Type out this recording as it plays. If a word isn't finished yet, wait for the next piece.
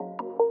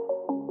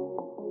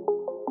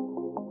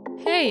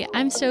Hey,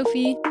 I'm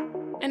Sophie.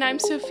 And I'm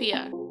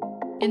Sophia.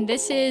 And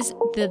this is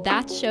the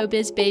That's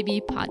Showbiz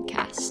Baby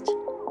podcast.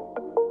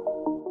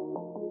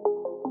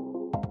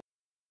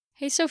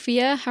 Hey,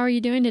 Sophia, how are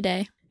you doing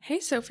today? Hey,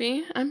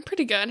 Sophie. I'm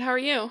pretty good. How are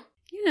you?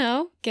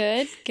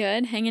 Good,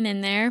 hanging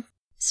in there.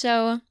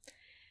 So,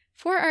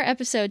 for our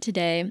episode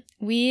today,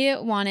 we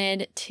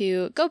wanted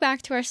to go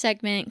back to our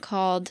segment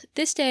called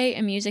This Day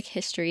in Music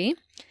History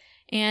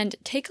and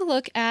take a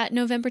look at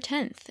November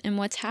 10th and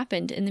what's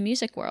happened in the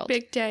music world.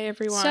 Big day,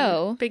 everyone.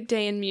 So, big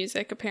day in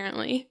music,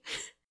 apparently.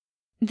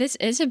 This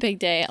is a big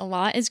day. A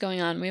lot is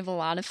going on. We have a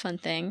lot of fun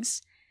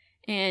things.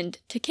 And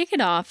to kick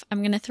it off, I'm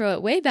going to throw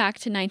it way back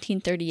to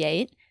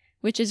 1938,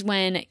 which is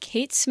when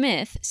Kate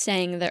Smith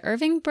sang the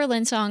Irving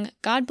Berlin song,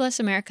 God Bless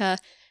America,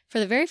 for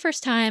the very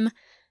first time.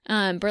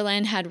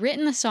 Berlin had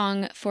written the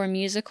song for a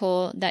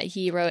musical that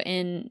he wrote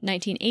in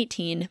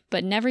 1918,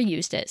 but never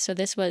used it. So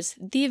this was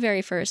the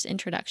very first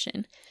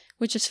introduction,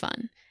 which is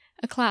fun.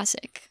 A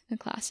classic.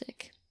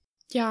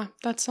 Yeah,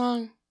 that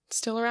song,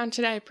 still around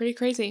today. Pretty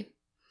crazy.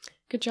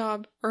 Good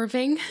job,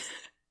 Irving.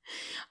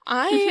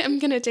 I am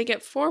going to take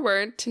it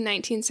forward to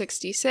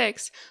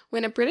 1966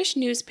 when a British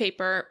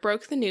newspaper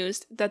broke the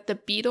news that the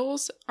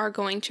Beatles are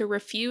going to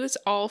refuse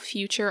all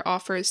future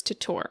offers to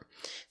tour.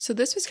 So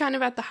this was kind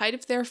of at the height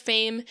of their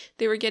fame.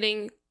 They were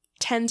getting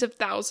tens of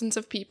thousands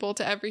of people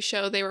to every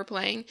show they were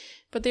playing,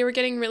 but they were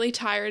getting really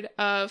tired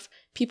of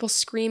people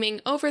screaming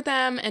over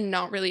them and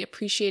not really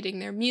appreciating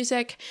their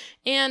music,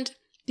 and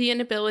the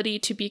inability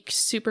to be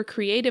super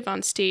creative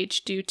on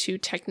stage due to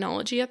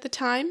technology at the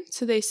time.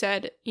 So they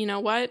said, you know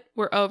what?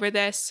 We're over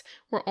this.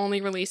 We're only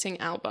releasing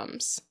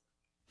albums.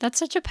 That's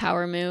such a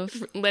power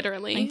move.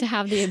 Literally. Like to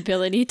have the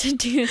ability to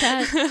do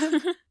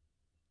that.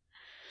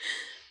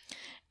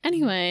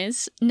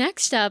 Anyways,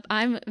 next up,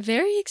 I'm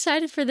very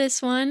excited for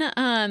this one.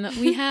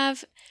 We're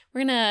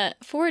gonna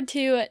forward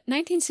to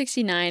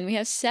 1969. We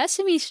have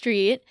Sesame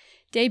Street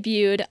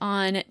debuted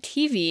on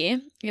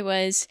TV. It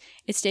was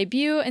its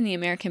debut in the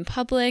American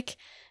public.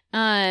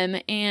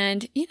 And,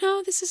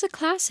 this is a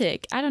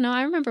classic. I don't know.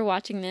 I remember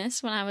watching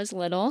this when I was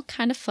little.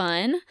 Kind of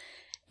fun.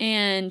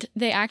 And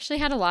they actually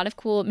had a lot of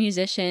cool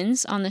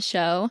musicians on the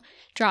show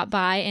drop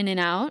by in and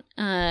out.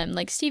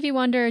 Like Stevie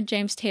Wonder,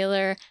 James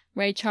Taylor,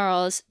 Ray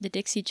Charles, the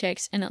Dixie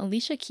Chicks, and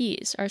Alicia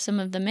Keys are some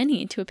of the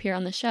many to appear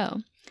on the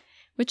show.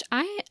 Which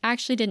I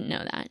actually didn't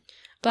know that.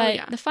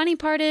 But The funny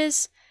part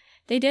is,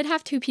 they did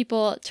have two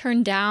people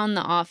turn down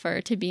the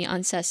offer to be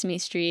on Sesame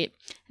Street,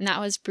 and that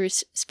was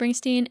Bruce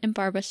Springsteen and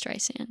Barbra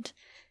Streisand.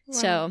 Wow.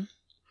 So,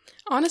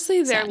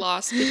 honestly, they're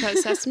lost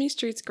because Sesame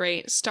Street's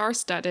great.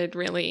 Star-studded,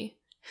 really.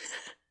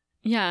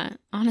 Yeah,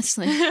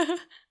 honestly.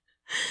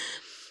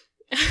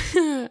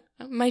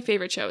 My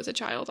favorite show as a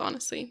child,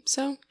 honestly.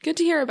 So, good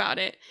to hear about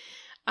it.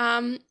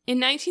 In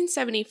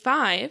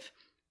 1975,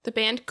 the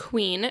band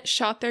Queen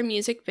shot their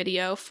music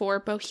video for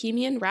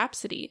Bohemian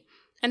Rhapsody.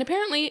 And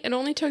apparently, it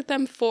only took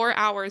them 4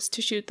 hours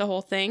to shoot the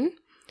whole thing.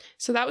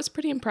 So that was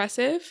pretty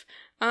impressive.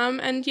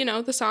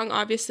 The song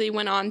obviously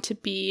went on to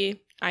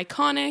be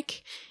iconic.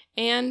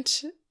 And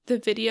the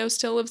video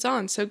still lives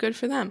on. So good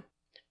for them.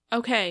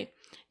 Okay,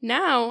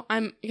 now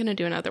I'm going to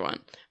do another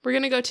one. We're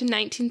going to go to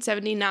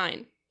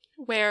 1979,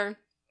 where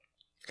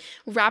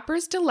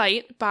Rapper's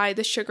Delight by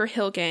the Sugar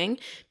Hill Gang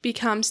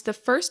becomes the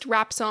first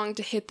rap song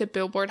to hit the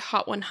Billboard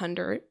Hot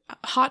 100,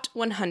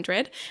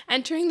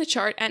 entering the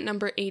chart at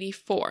number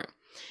 84.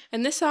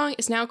 And this song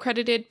is now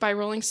credited by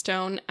Rolling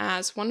Stone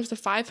as one of the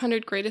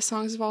 500 greatest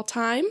songs of all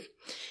time.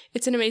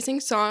 It's an amazing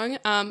song.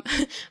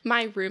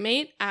 My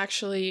roommate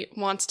actually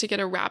wants to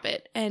get a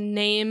rabbit and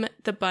name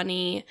the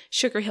bunny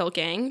Sugar Hill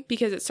Gang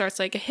because it starts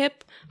like a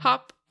hip,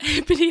 hop,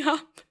 hippity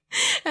hop,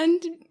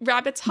 and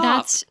rabbits hop.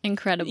 That's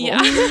incredible. Yeah.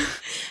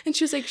 And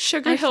she was like,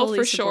 Sugar Hill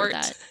for short.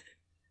 That.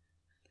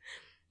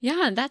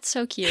 Yeah, that's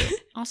so cute.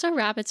 Also,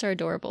 rabbits are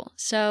adorable.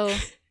 So,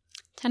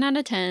 10 out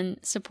of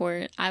 10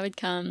 support. I would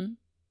come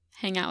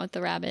hang out with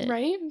the rabbit.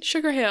 Right?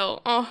 Sugar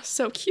Hill. Oh,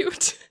 so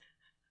cute.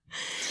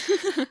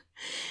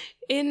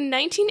 In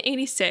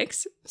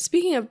 1986,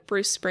 speaking of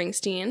Bruce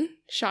Springsteen,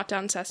 shot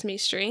down Sesame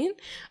Street,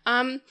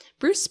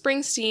 Bruce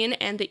Springsteen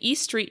and the E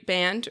Street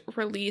Band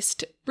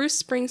released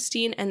Bruce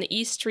Springsteen and the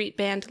E Street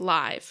Band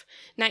Live,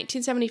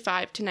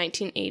 1975 to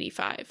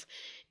 1985.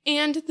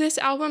 And this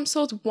album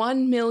sold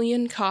 1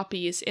 million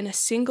copies in a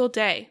single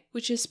day,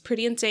 which is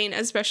pretty insane,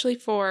 especially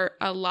for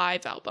a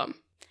live album.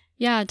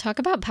 Yeah, talk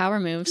about power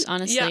moves,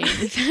 honestly.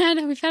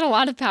 Yeah. We've had a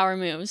lot of power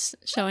moves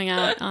showing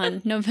out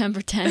on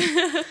November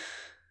 10th.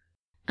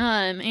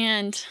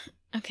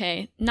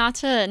 Not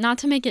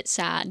to make it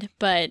sad,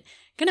 but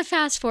gonna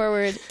fast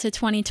forward to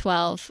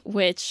 2012,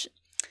 which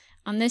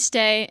on this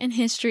day in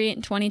history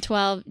in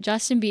 2012,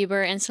 Justin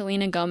Bieber and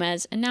Selena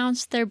Gomez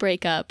announced their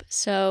breakup.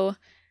 So,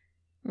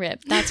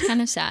 rip. That's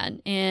kind of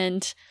sad.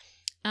 And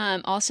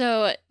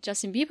also,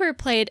 Justin Bieber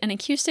played an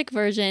acoustic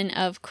version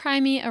of Cry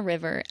Me a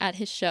River at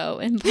his show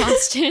in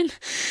Boston.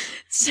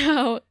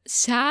 So,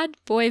 sad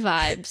boy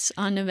vibes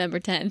on November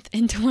 10th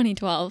in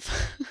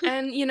 2012.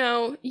 And,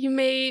 you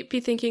may be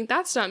thinking,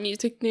 that's not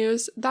music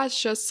news,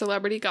 that's just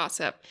celebrity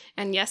gossip.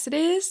 And yes, it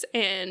is,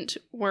 and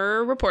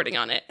we're reporting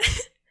on it.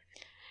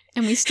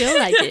 And we still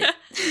like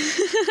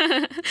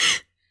it.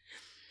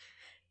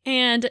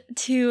 And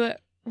to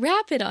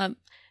wrap it up,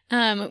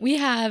 we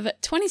have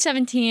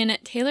 2017,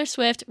 Taylor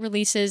Swift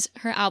releases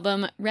her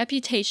album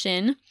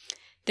Reputation.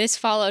 This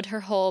followed her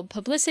whole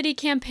publicity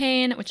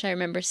campaign, which I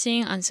remember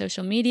seeing on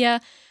social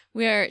media,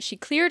 where she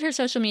cleared her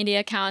social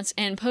media accounts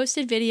and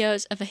posted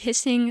videos of a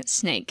hissing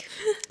snake.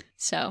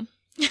 So,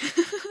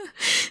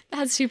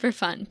 that's super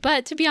fun.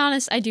 But to be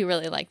honest, I do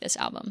really like this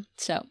album,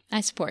 so I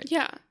support.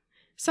 Yeah.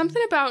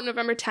 Something about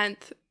November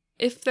 10th,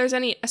 if there's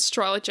any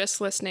astrologists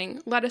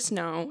listening, let us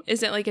know.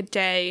 Is it like a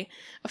day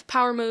of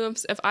power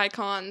moves, of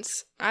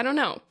icons? I don't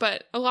know,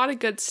 but a lot of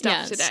good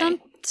stuff today.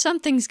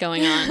 Something's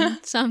going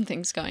on.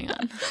 Something's going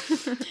on.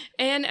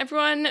 And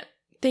everyone,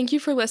 thank you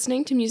for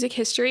listening to Music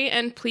History,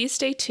 and please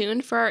stay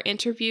tuned for our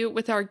interview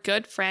with our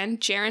good friend,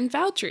 Jaren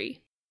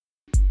Valdry.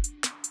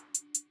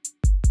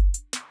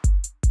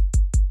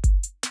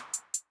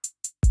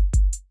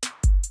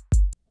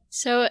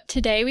 So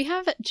today we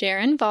have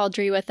Jaren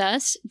Valdry with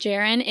us.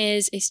 Jaren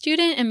is a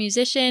student and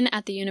musician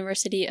at the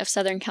University of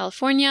Southern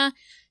California.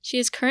 She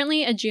is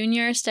currently a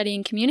junior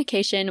studying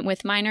communication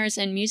with minors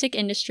in music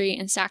industry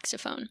and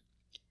saxophone.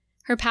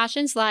 Her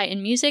passions lie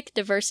in music,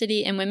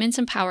 diversity, and women's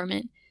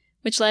empowerment,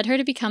 which led her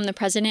to become the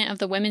president of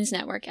the Women's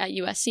Network at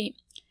USC.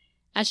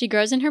 As she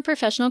grows in her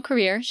professional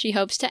career, she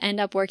hopes to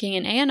end up working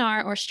in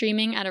A&R or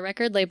streaming at a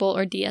record label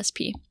or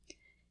DSP.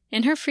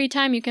 In her free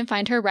time, you can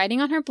find her writing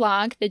on her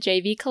blog, The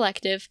JV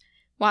Collective,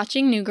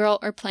 watching New Girl,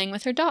 or playing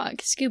with her dog,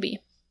 Scooby.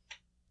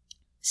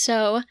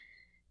 So,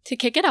 to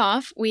kick it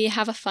off, we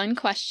have a fun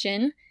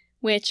question,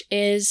 which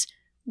is,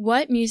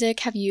 what music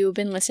have you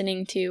been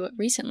listening to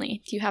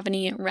recently? Do you have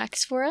any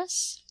recs for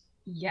us?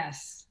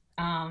 Yes.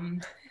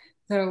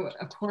 So,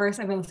 of course,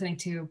 I've been listening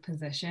to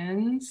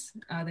Positions,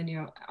 the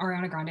new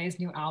Ariana Grande's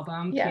new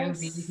album. Yes.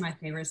 POV is my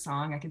favorite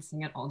song. I could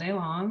sing it all day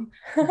long.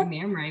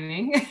 Me, I'm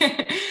rhyming.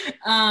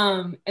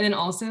 And then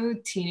also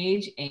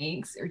Teenage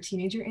Angst, or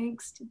Teenager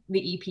Angst,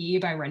 the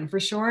EP by Run for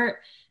Short.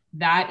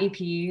 That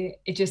EP,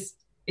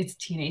 it's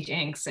Teenage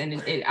Angst,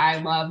 and I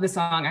love the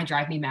song. I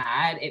Drive Me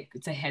Mad.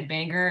 It's a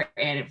headbanger,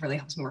 and it really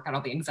helps me work out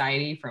all the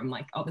anxiety from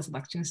like all this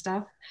election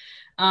stuff.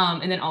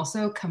 And then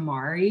also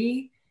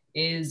Kamari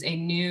is a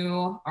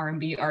new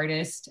R&B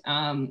artist,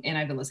 and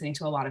I've been listening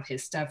to a lot of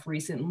his stuff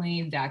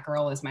recently. That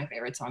Girl is my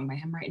favorite song by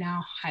him right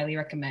now. Highly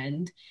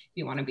recommend if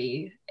you want to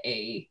be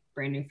a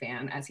brand new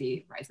fan as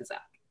he rises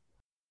up.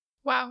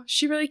 Wow,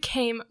 she really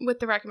came with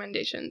the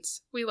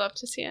recommendations. We love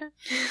to see it.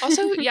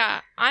 Also,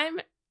 yeah,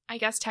 I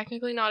guess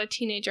technically not a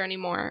teenager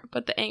anymore,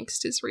 but the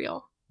angst is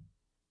real.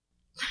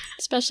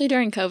 Especially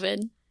during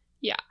COVID.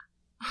 Yeah.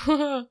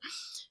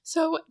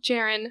 So,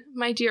 Jaren,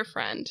 my dear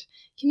friend,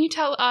 can you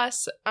tell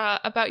us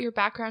about your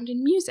background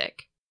in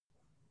music?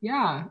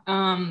 Yeah.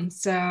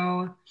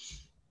 So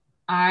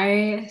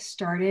I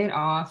started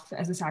off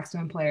as a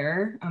saxophone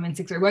player in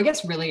sixth grade. Well, I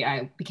guess really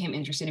I became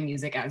interested in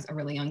music as a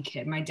really young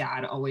kid. My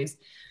dad always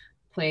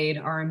played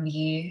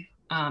R&B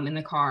in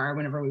the car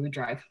whenever we would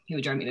drive. He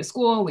would drive me to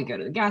school. We'd go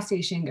to the gas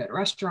station, go to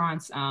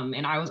restaurants.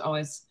 And I was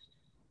always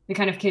the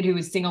kind of kid who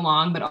would sing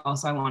along, but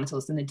also I wanted to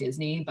listen to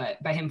Disney.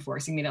 But by him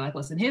forcing me to like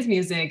listen to his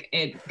music,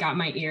 it got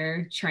my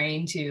ear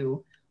trained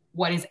to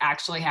what is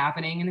actually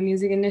happening in the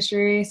music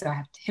industry. So I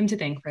have him to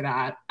thank for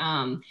that.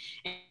 And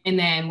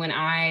then when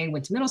I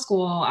went to middle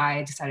school,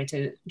 I decided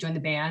to join the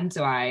band.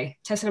 So I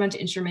tested a bunch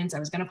of instruments. I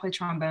was going to play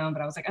trombone,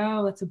 but I was like,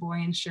 oh, that's a boy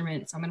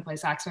instrument, so I'm going to play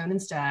saxophone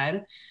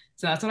instead.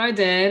 So that's what I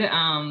did.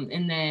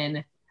 And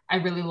then I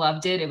really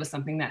loved it. It was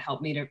something that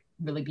helped me to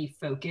really be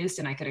focused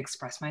and I could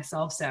express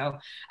myself. So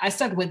I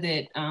stuck with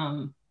it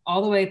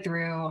all the way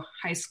through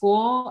high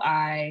school.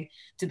 I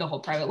did the whole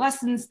private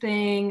lessons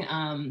thing.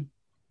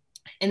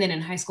 And then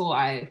in high school,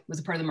 I was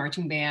a part of the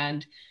marching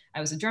band.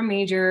 I was a drum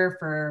major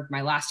for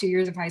my last 2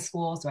 years of high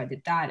school. So I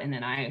did that. And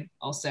then I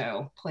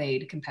also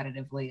played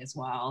competitively as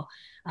well.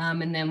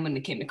 And then when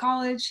it came to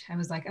college, I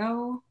was like,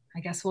 oh, I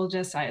guess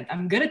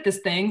I'm good at this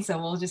thing.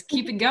 So we'll just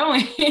keep it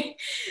going.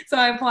 So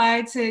I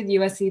applied to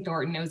USC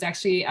Thornton. It was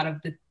actually out of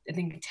the, I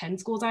think 10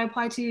 schools I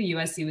applied to,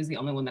 USC was the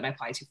only one that I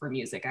applied to for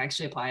music. I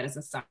actually applied as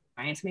a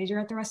science major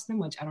at the rest of them,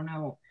 which I don't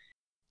know.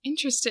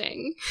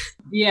 Interesting.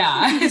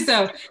 Yeah.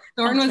 So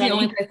Thornton was the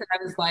only place that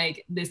I was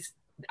like,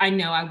 I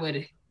know I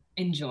would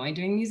enjoy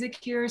doing music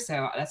here.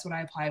 So that's what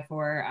I applied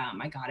for.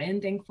 I got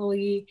in,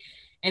 thankfully.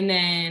 And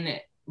then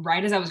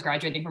right as I was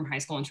graduating from high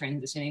school and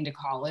transitioning to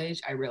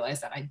college, I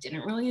realized that I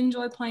didn't really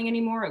enjoy playing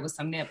anymore. It was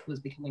something that was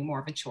becoming more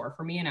of a chore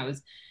for me. And I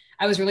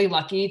was really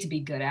lucky to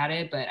be good at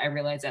it, but I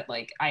realized that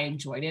like I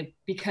enjoyed it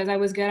because I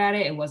was good at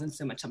it. It wasn't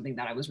so much something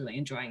that I was really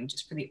enjoying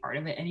just for the art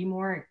of it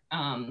anymore.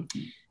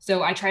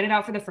 So I tried it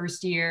out for the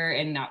first year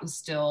and that was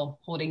still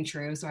holding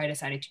true. So I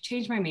decided to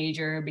change my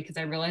major because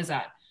I realized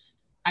that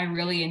I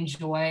really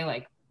enjoy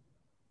like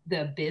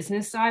the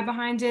business side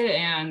behind it,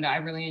 and I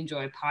really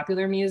enjoy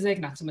popular music,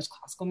 not so much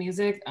classical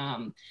music.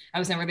 I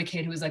was never the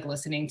kid who was like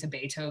listening to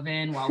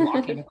Beethoven while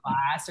walking to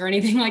class or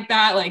anything like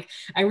that. Like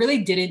I really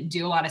didn't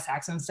do a lot of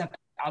saxophone stuff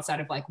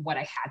outside of like what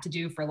I had to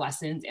do for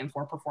lessons and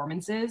for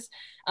performances.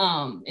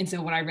 And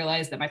so when I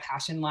realized that my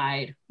passion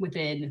lied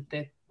within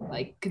the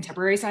like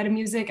contemporary side of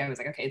music, I was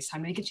like, okay, it's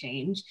time to make a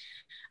change.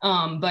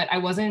 But I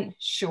wasn't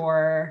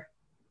sure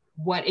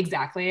what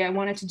exactly I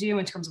wanted to do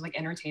in terms of like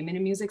entertainment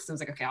and music. So I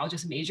was like, okay, I'll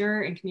just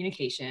major in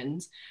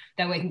communications.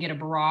 That way I can get a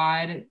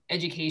broad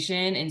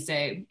education and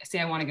say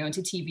I want to go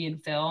into TV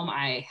and film.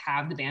 I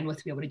have the bandwidth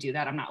to be able to do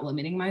that. I'm not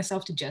limiting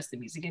myself to just the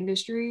music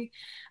industry.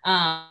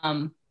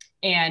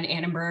 And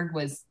Annenberg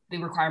was, the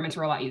requirements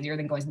were a lot easier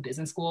than going to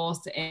business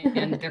schools,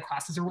 and their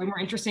classes are way more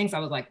interesting. So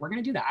I was like, we're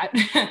going to do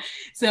that.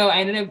 So I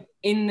ended up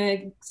in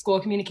the school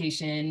of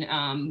communication.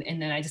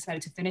 And then I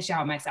decided to finish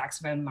out my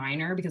saxophone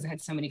minor because I had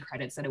so many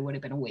credits that it would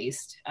have been a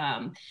waste.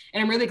 And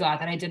I'm really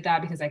glad that I did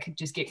that because I could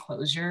just get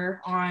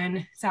closure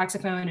on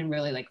saxophone and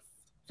really like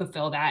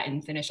fulfill that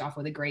and finish off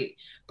with a great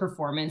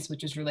performance,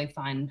 which was really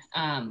fun.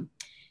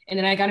 And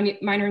then I got a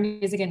minor in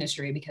music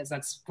industry because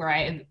that's where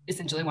I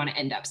essentially want to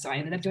end up. So I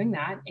ended up doing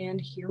that.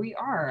 And here we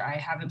are. I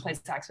haven't played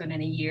saxophone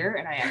in a year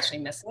and I actually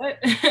miss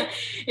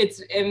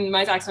it.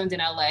 My saxophone's in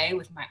LA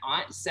with my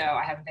aunt. So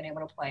I haven't been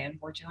able to play,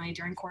 unfortunately,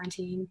 during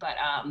quarantine. But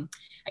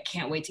I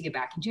can't wait to get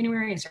back in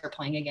January and start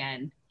playing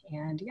again.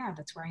 And yeah,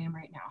 that's where I am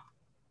right now.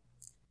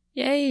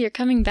 Yay, you're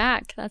coming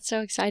back. That's so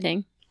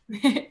exciting.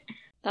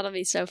 That'll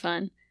be so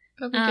fun.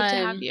 It'll be good to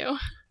have you.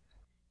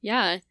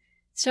 Yeah.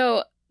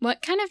 So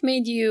what kind of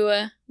made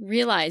you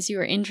realize you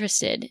were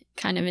interested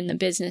kind of in the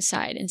business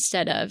side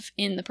instead of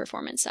in the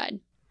performance side?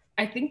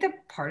 I think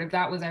that part of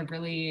that was I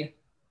really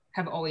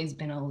have always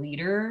been a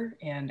leader,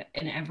 and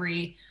in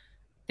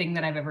everything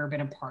that I've ever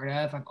been a part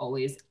of, I've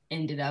always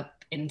ended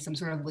up in some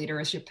sort of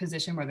leadership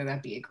position, whether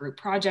that be a group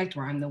project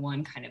where I'm the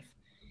one kind of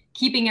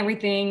keeping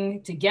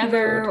everything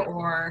together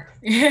or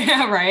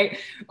right.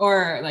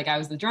 Or like I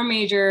was the drum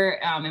major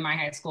in my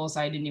high school. So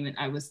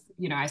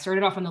I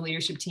started off on the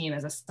leadership team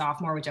as a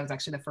sophomore, which I was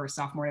actually the first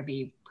sophomore to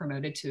be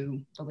promoted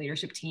to the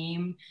leadership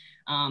team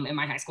in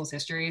my high school's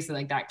history. So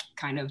like that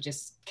kind of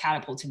just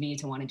catapulted me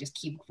to want to just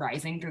keep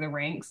rising through the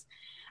ranks.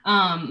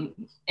 And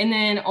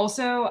then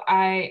also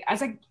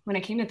when I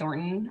came to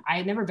Thornton, I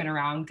had never been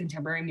around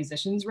contemporary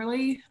musicians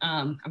really.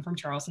 I'm from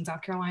Charleston,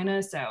 South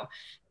Carolina. So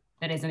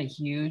that isn't a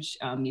huge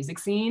music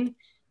scene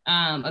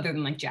other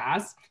than like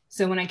jazz.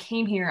 So when I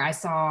came here,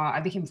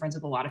 I became friends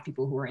with a lot of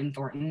people who were in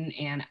Thornton,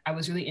 and I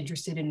was really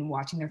interested in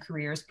watching their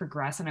careers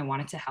progress, and I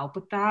wanted to help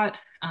with that.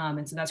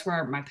 And so that's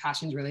where my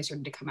passions really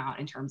started to come out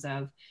in terms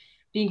of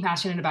being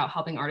passionate about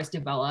helping artists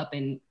develop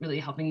and really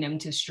helping them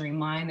to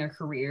streamline their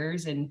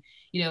careers and,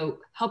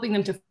 helping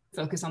them to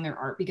focus on their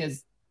art.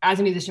 Because as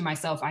a musician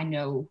myself, I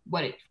know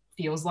what it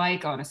feels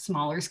like on a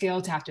smaller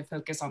scale to have to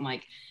focus on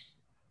like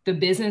the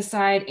business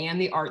side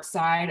and the art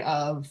side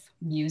of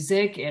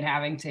music and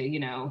having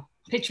to,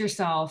 pitch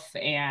yourself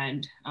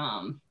and,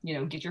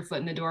 get your foot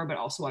in the door, but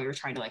also while you're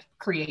trying to like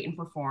create and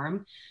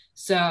perform.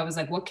 So I was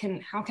like,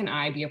 how can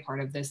I be a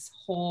part of this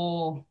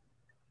whole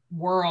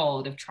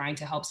world of trying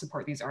to help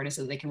support these artists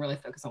so they can really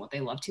focus on what they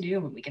love to do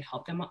and we can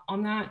help them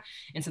on that.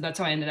 And so that's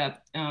how I ended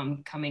up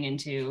coming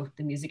into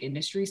the music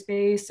industry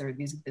space or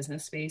music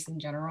business space in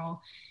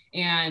general.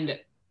 And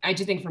I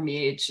do think for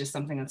me, it's just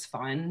something that's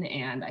fun,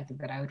 and I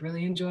think that I would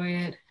really enjoy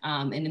it.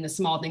 And in the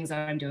small things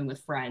that I'm doing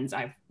with friends,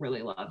 I've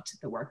really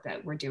loved the work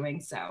that we're doing.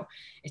 So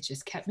it's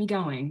just kept me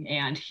going,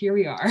 and here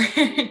we are.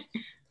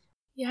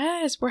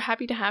 Yes, we're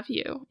happy to have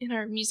you in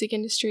our music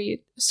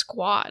industry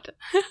squad.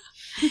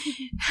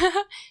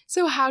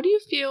 So how do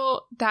you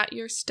feel that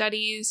your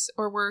studies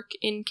or work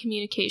in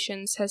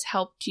communications has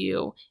helped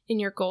you in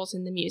your goals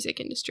in the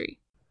music industry?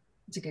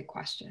 It's a good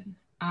question.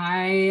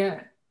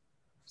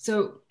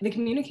 So the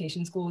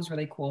communication school is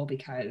really cool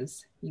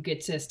because you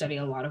get to study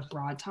a lot of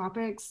broad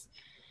topics.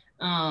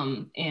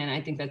 And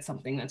I think that's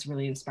something that's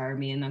really inspired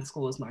me in that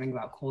school is learning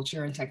about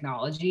culture and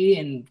technology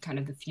and kind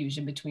of the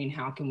fusion between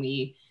how can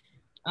we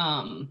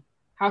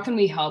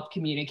help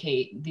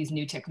communicate these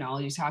new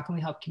technologies? How can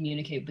we help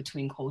communicate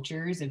between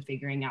cultures and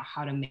figuring out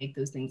how to make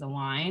those things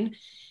align?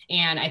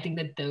 And I think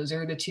that those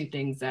are the two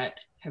things that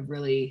have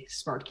really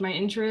sparked my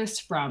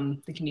interest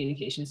from the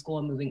communication school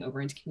and moving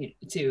over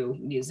into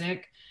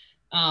music.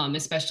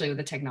 Especially with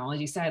the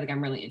technology side, like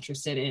I'm really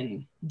interested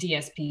in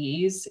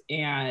DSPs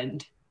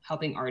and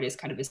helping artists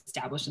kind of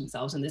establish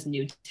themselves in this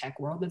new tech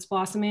world that's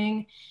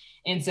blossoming.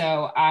 And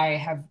so I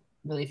have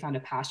really found a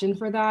passion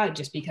for that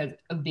just because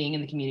of being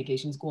in the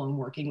communication school and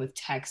working with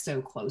tech so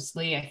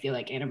closely. I feel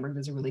like Annenberg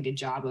does a really good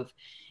job of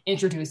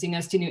introducing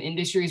us to new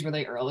industries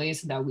really early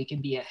so that we can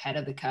be ahead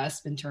of the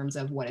cusp in terms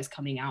of what is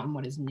coming out and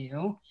what is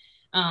new.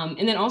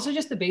 And then also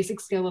just the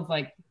basic skill of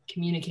like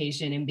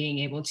communication and being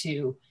able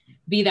to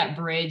be that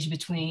bridge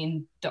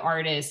between the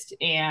artist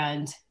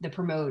and the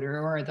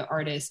promoter or the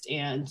artist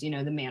and,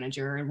 the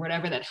manager and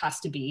whatever that has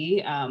to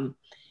be.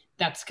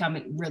 that's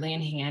come really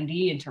in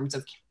handy in terms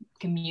of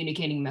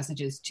communicating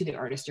messages to the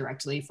artist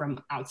directly from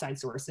outside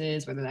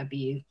sources, whether that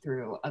be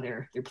through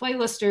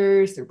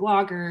playlisters, through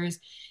bloggers,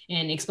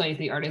 and explaining to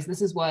the artist,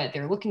 this is what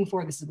they're looking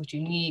for, this is what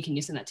you need, can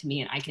you send that to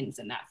me, and I can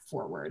send that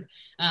forward.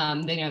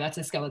 That's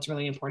a skill that's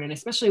really important,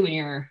 especially when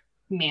you're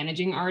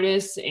managing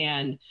artists.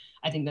 And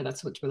I think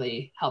that's what's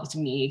really helped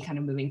me kind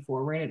of moving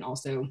forward, and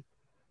also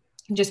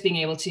just being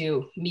able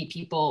to meet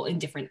people in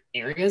different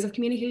areas of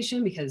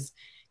communication, because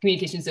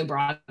communication is so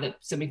broad that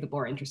so many people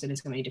are interested in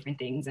so many different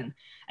things. And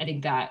I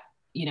think that,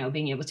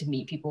 being able to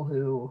meet people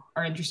who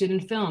are interested in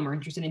film or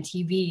interested in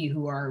TV,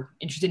 who are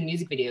interested in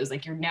music videos,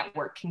 like your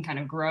network can kind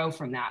of grow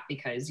from that,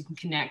 because you can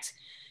connect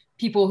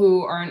you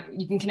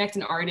can connect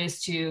an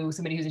artist to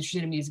somebody who's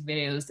interested in music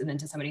videos, and then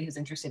to somebody who's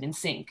interested in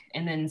sync,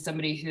 and then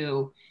somebody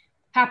who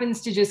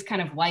happens to just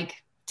kind of like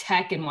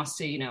tech and wants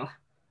to,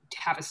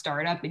 have a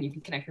startup, and you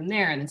can connect them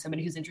there, and then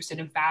somebody who's interested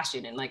in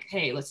fashion and like,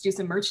 hey, let's do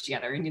some merch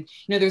together. And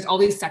there's all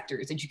these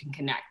sectors that you can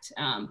connect,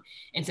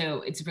 and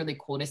so it's really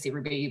cool to see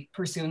everybody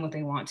pursuing what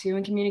they want to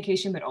in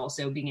communication, but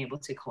also being able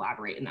to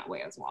collaborate in that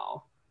way as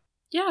well.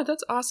 Yeah,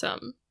 that's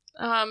awesome.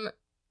 I'm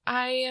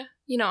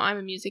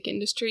a music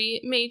industry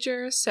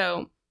major,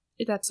 so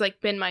that's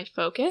like been my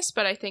focus,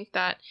 but I think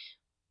that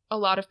a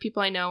lot of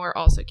people I know are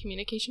also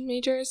communication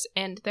majors,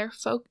 and their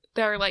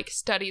like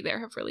study there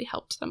have really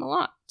helped them a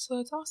lot. So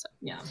that's awesome.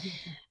 Yeah.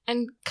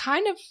 And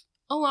kind of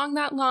along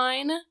that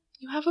line,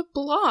 you have a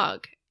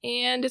blog,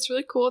 and it's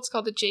really cool. It's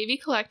called the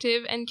JV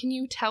Collective. And can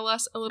you tell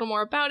us a little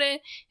more about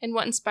it and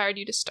what inspired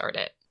you to start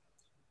it?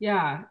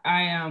 Yeah,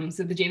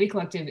 so the JV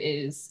Collective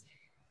is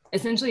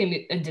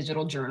essentially a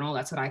digital journal.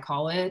 That's what I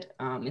call it.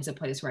 It's a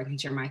place where I can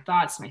share my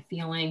thoughts, my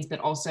feelings, but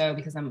also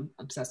because I'm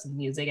obsessed with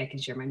music, I can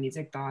share my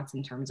music thoughts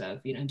in terms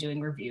of, doing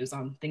reviews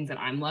on things that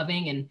I'm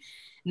loving, and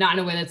not in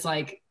a way that's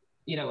like,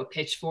 a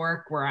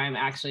pitchfork where I'm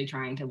actually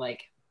trying to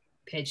like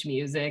pitch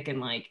music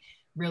and like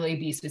really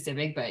be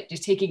specific, but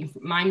just taking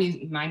my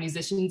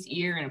musician's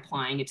ear and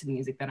applying it to the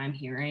music that I'm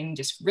hearing,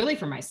 just really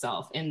for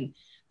myself. And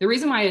the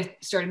reason why I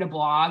started a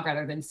blog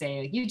rather than say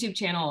a YouTube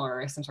channel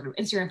or some sort of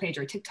Instagram page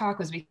or TikTok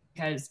was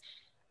because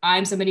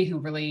I'm somebody who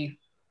really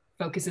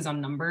focuses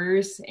on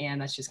numbers,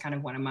 and that's just kind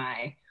of one of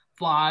my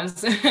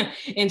flaws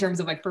in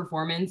terms of like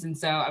performance. And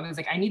so I was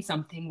like, I need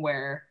something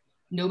where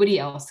nobody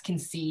else can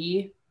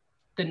see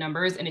the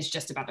numbers and it's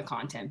just about the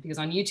content, because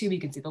on YouTube you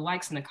can see the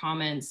likes and the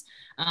comments,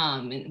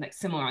 and like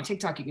similar on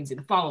TikTok you can see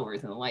the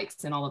followers and the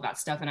likes and all of that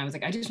stuff. And I was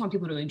like, I just want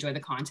people to enjoy the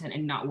content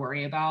and not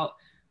worry about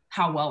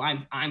how well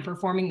I'm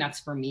performing. That's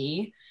for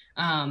me.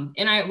 And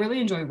I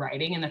really enjoy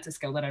writing, and that's a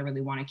skill that I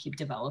really want to keep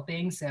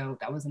developing. So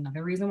that was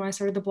another reason why I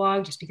started the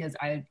blog, just because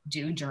I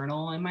do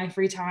journal in my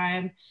free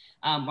time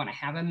when I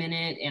have a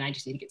minute and I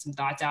just need to get some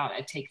thoughts out.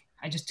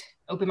 I just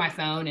open my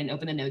phone and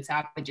open the notes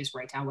app and just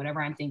write down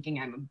whatever I'm thinking.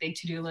 I'm a big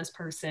to-do list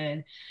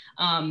person.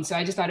 So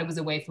I just thought it was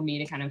a way for me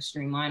to kind of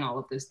streamline all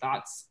of those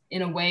thoughts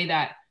in a way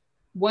that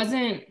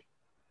wasn't,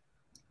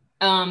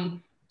 I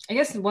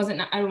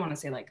don't want to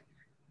say like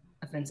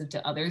offensive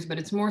to others, but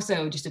it's more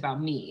so just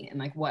about me and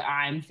like what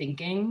I'm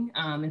thinking.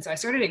 And so I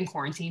started in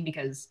quarantine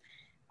because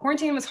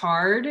quarantine was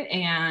hard.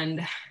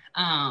 And,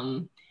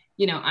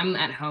 I'm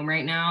at home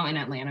right now in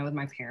Atlanta with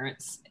my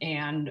parents.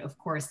 And of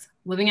course,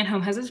 living at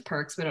home has its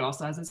perks, but it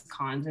also has its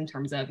cons in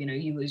terms of,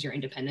 you lose your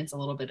independence a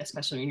little bit,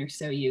 especially when you're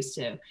so used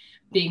to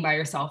being by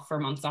yourself for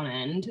months on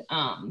end.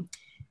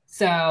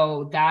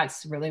 So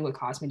that's really what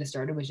caused me to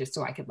start it, was just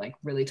so I could like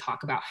really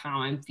talk about how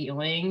I'm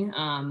feeling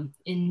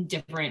in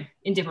different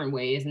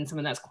ways. And some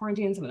of that's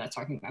quarantine, some of that's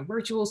talking about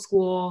virtual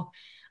school.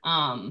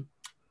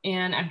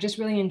 And I've just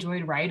really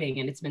enjoyed writing,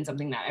 and it's been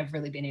something that I've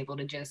really been able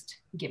to just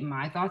get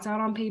my thoughts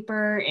out on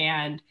paper.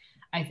 And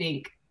I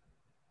think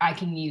I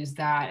can use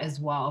that as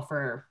well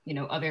for,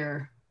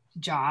 other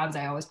jobs.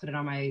 I always put it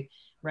on my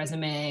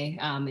resume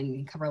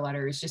and cover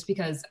letters, just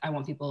because I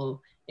want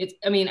people,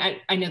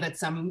 I know that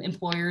some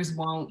employers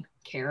won't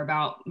care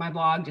about my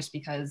blog just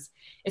because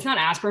it's not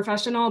as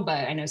professional,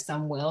 but I know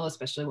some will,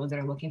 especially ones that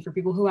are looking for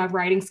people who have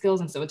writing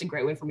skills. And so it's a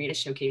great way for me to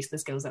showcase the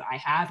skills that I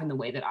have and the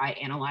way that I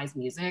analyze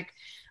music,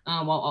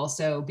 while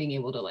also being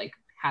able to like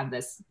have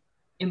this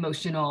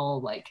emotional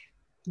like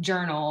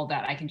journal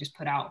that I can just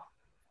put out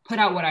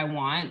what I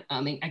want.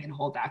 I can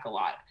hold back a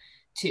lot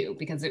too,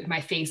 because my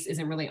face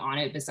isn't really on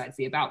it besides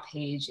the about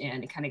page,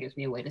 and it kind of gives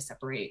me a way to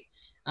separate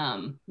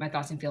my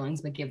thoughts and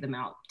feelings, but give them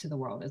out to the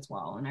world as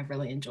well. And I've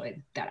really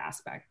enjoyed that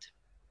aspect.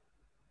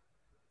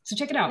 So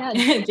check it out.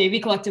 Yeah.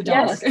 JVcollective.org.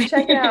 Yes,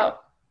 check it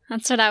out.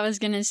 That's what I was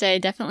going to say.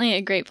 Definitely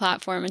a great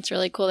platform. It's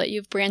really cool that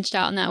you've branched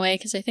out in that way,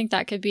 because I think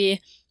that could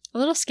be a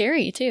little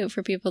scary too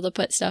for people to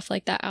put stuff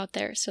like that out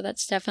there. So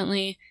that's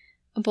definitely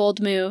a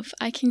bold move.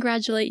 I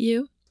congratulate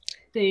you.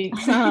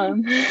 Thanks.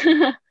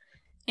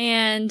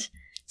 And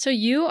so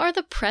you are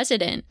the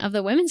president of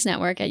the Women's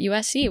Network at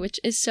USC, which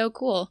is so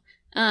cool.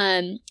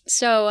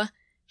 So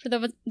for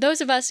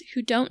those of us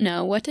who don't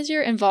know, what does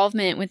your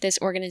involvement with this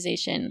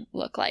organization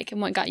look like,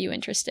 and what got you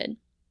interested?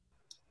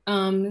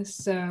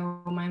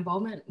 So my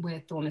involvement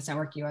with the Women's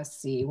Network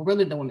USC, well,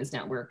 really the Women's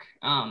Network,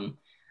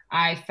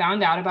 I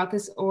found out about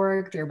this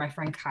org through my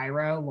friend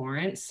Cairo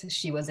Lawrence.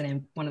 She was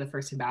one of the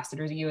first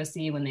ambassadors at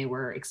USC when they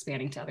were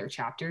expanding to other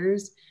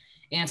chapters.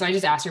 And so I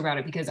just asked her about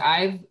it because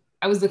I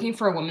was looking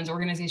for a women's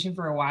organization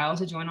for a while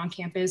to join on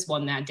campus,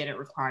 one that didn't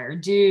require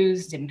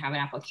dues, didn't have an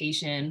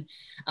application,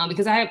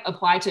 because I had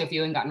applied to a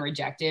few and gotten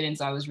rejected. And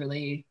so I was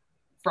really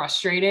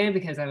frustrated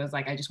because I was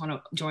like, I just want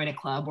to join a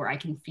club where I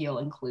can feel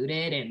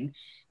included. And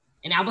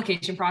an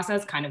application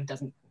process kind of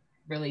doesn't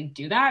really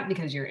do that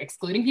because you're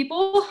excluding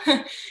people.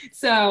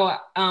 So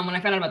when I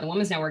found out about the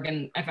Women's Network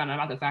and I found out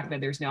about the fact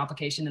that there's no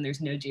application and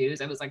there's no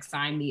dues, I was like,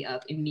 sign me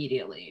up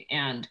immediately.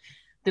 And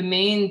the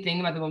main thing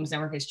about the Women's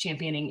Network is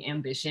championing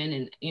ambition.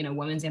 And, you know,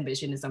 women's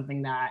ambition is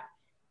something that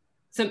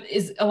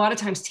is a lot of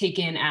times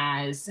taken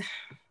as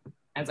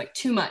like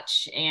too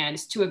much and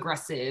it's too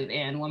aggressive,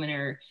 and women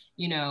are,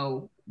 you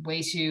know,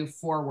 way too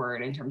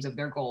forward in terms of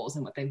their goals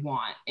and what they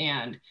want.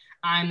 And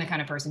I'm the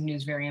kind of person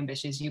who's very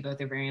ambitious. You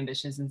both are very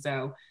ambitious. And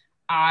so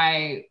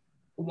I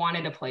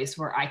wanted a place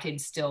where I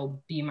could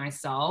still be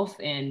myself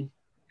and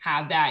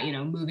have that, you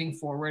know, moving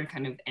forward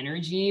kind of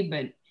energy,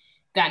 but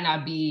that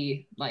not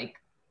be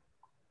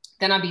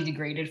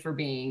degraded for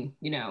being,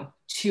 you know,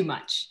 too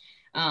much.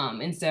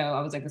 And so I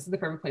was like, this is the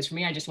perfect place for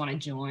me. I just want to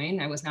join.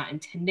 I was not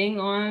intending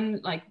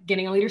on like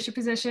getting a leadership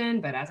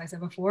position, but as I said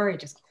before, it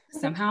just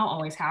somehow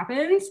always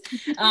happens.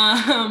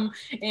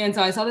 And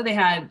so I saw that they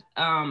had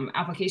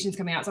applications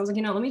coming out. So I was like,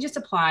 you know, let me just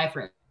apply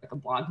for like a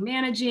blog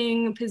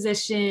managing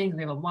position.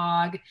 They have a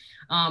blog,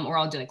 or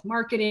I'll do like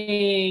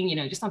marketing, you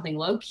know, just something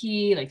low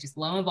key, like just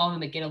low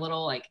involvement, but get a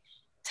little like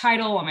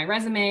title on my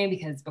resume,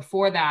 because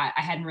before that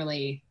I hadn't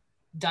really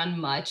done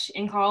much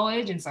in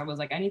college. And so I was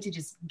like, I need to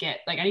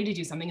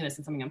do something in this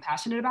and something I'm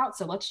passionate about.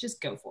 So let's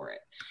just go for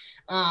it.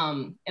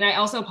 And I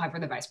also applied for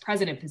the vice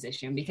president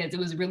position because it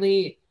was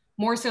really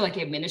more so like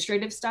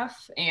administrative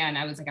stuff. And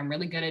I was like, I'm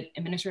really good at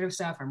administrative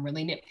stuff. I'm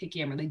really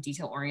nitpicky. I'm really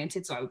detail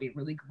oriented. So I would be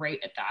really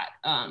great at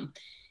that.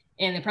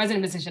 And the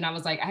president position, I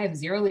was like, I have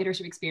zero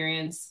leadership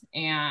experience,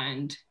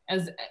 and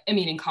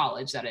in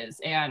college, that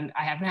is, and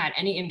I haven't had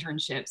any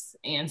internships.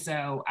 And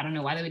so I don't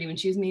know why they would even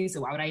choose me.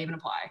 So why would I even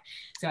apply?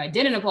 So I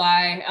didn't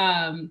apply.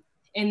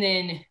 And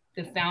then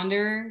the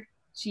founder,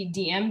 she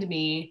DM'd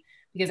me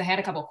because I had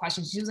a couple of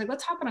questions. She was like,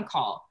 let's hop on a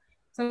call.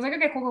 So I was like,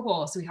 okay,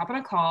 cool. So we hop on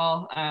a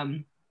call.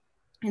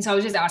 And so I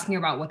was just asking her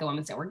about what the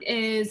Women's Network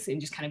is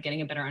and just kind of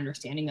getting a better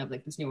understanding of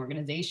like this new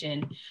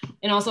organization,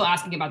 and also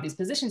asking about these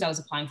positions I was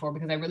applying for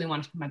because I really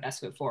wanted to put my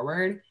best foot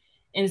forward.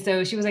 And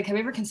so she was like, have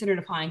you ever considered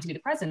applying to be the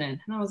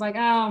president? And I was like,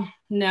 oh,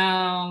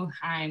 no,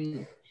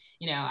 I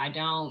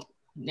don't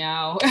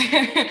know.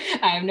 I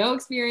have no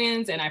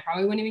experience and I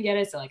probably wouldn't even get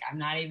it. So like, I'm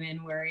not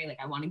even worried. Like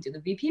I want to do the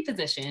VP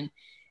position.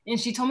 And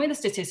she told me the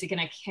statistic and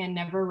I can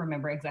never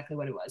remember exactly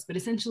what it was, but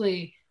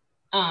essentially,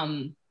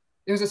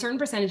 there's a certain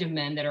percentage of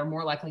men that are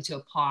more likely to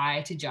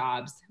apply to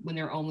jobs when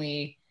they're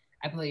only,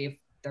 I believe,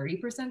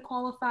 30%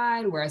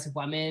 qualified, whereas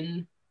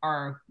women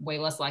are way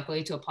less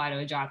likely to apply to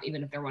a job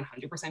even if they're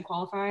 100%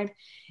 qualified.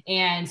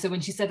 And so when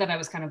she said that, I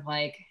was kind of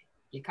like,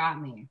 you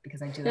caught me,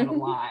 because I do that a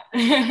lot.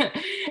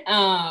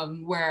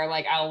 Where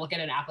like I'll look at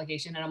an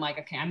application and I'm like,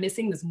 okay, I'm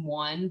missing this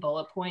one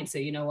bullet point. So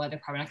you know what, they're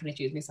probably not going to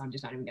choose me. So I'm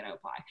just not even going to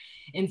apply.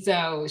 And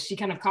so she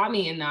kind of caught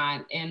me in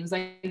that and was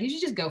like, you should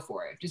just go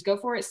for it. Just go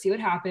for it. See what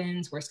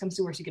happens. Worst comes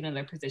to worst, you get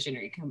another position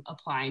or you can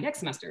apply next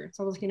semester.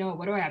 So I was like, you know,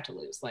 what do I have to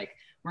lose? Like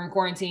we're in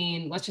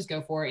quarantine. Let's just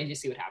go for it and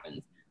just see what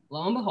happens.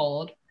 Lo and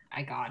behold,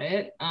 I got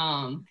it.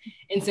 And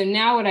so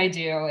now what I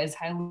do is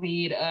I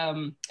lead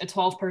a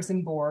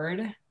 12-person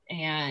board.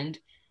 And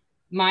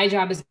my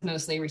job is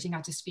mostly reaching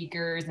out to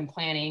speakers and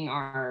planning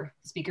our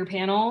speaker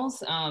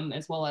panels,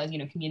 as well as, you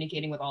know,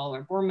 communicating with all of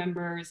our board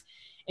members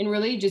and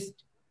really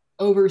just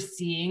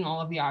overseeing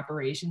all of the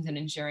operations and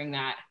ensuring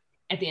that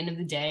at the end of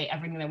the day,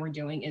 everything that we're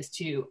doing is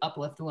to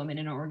uplift the women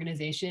in our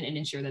organization and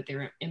ensure that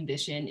their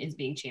ambition is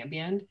being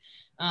championed.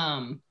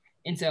 And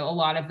so a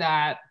lot of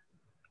that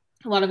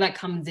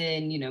comes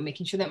in, you know,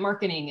 making sure that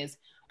marketing is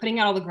putting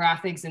out all the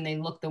graphics and they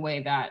look the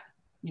way that,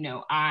 you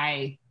know,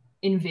 I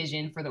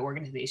envision for the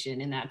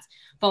organization. And that's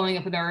following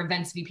up with our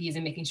events VPs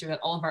and making sure that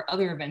all of our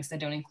other events that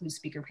don't include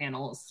speaker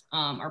panels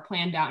are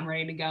planned out and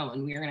ready to go.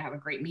 And we are going to have a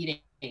great meeting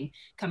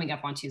coming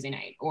up on Tuesday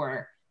night,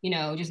 or, you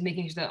know, just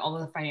making sure that all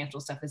of the financial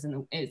stuff is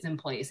in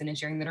place and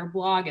ensuring that our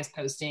blog is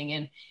posting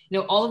and, you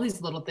know, all of these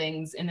little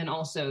things. And then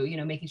also, you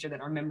know, making sure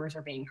that our members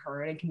are being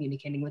heard and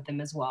communicating with them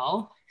as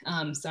well.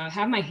 So I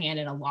have my hand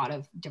in a lot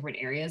of different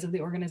areas of the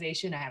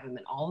organization. I have them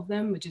in all of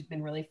them, which has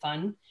been really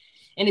fun.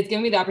 And it's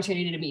given me the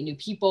opportunity to meet new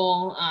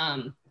people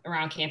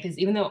around campus,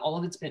 even though all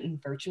of it's been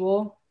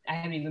virtual. I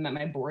haven't even met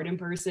my board in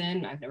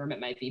person. I've never met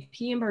my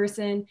VP in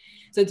person.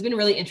 So it's been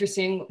really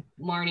interesting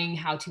learning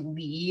how to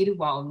lead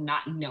while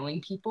not knowing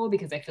people,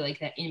 because I feel like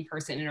that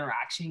in-person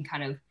interaction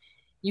kind of,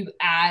 you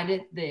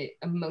add the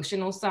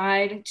emotional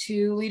side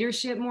to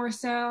leadership more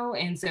so.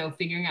 And so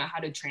figuring out how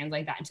to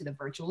translate that into the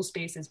virtual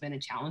space has been a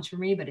challenge for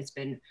me, but it's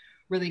been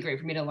really great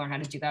for me to learn how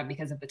to do that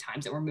because of the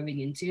times that we're moving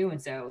into.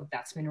 And so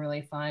that's been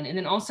really fun. And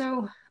then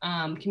also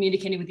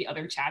communicating with the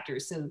other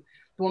chapters. So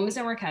the Women's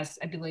Network has,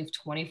 I believe,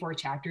 24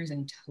 chapters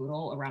in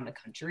total around the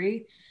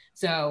country.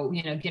 So,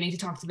 getting to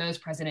talk to those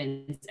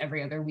presidents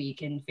every other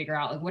week and figure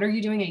out like, what are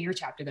you doing at your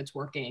chapter that's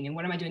working? And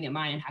what am I doing at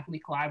mine? And how can we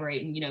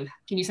collaborate? And,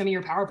 can you send me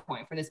your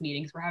PowerPoint for this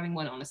meeting? Because we're having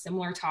one on a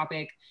similar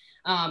topic.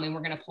 And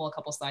we're going to pull a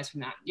couple slides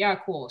from that. Yeah,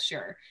 cool,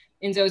 sure.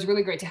 And so it's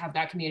really great to have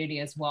that community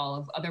as well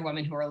of other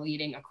women who are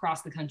leading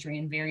across the country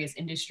in various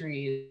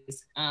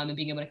industries, and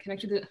being able to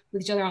connect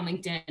with each other on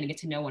LinkedIn and get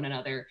to know one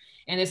another.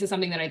 And this is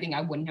something that I think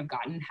I wouldn't have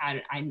gotten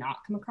had I not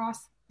come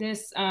across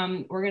this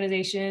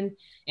organization.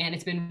 And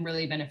it's been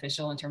really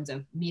beneficial in terms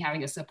of me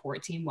having a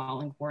support team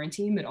while in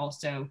quarantine, but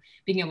also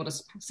being able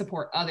to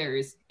support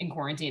others in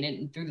quarantine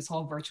and through this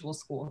whole virtual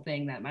school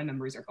thing that my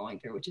members are going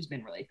through, which has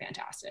been really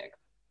fantastic.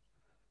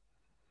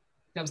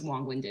 That was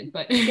long-winded,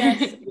 but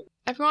yes.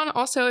 Everyone,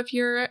 also, if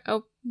you're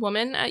a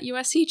woman at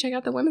USC, check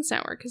out the Women's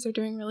Network because they're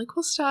doing really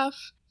cool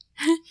stuff.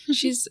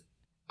 She's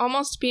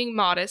almost being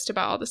modest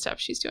about all the stuff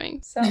she's doing.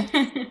 So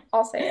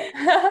I'll say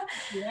it.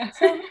 Yeah.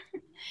 So,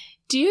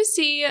 do you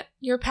see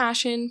your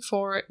passion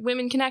for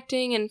women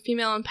connecting and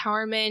female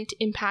empowerment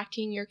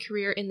impacting your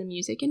career in the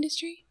music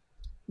industry?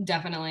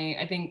 Definitely.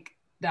 I think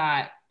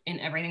that in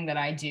everything that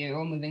I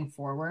do moving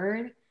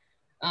forward,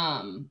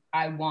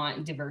 I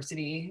want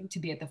diversity to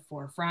be at the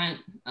forefront,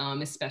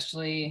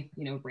 especially,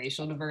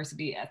 racial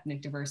diversity,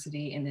 ethnic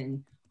diversity, and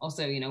then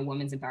also,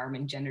 women's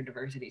empowerment, gender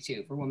diversity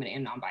too, for women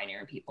and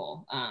non-binary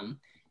people.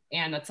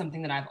 And that's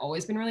something that I've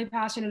always been really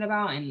passionate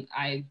about. And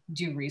I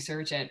do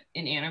research in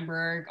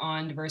Annenberg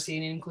on diversity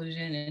and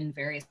inclusion in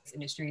various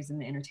industries in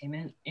the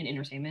entertainment.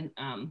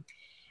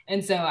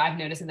 And so I've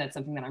noticed that that's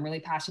something that I'm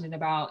really passionate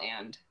about.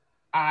 And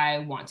I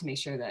want to make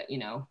sure that,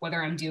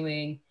 whether I'm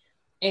doing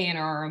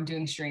A&R, I'm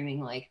doing streaming,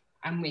 like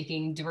I'm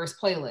making diverse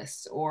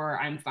playlists, or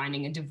I'm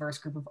finding a diverse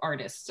group of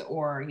artists,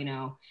 or,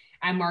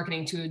 I'm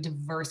marketing to a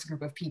diverse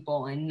group of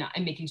people and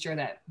making sure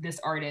that this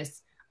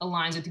artist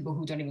aligns with people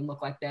who don't even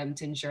look like them,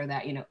 to ensure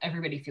that,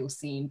 everybody feels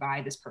seen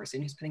by this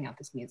person who's putting out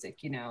this music.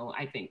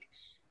 I think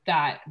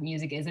that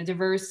music is a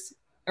diverse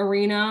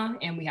arena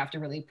and we have to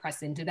really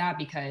press into that,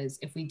 because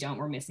if we don't,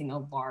 we're missing a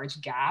large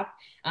gap,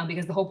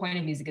 because the whole point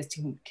of music is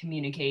to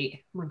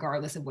communicate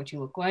regardless of what you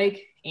look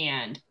like.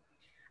 And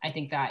I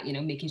think that,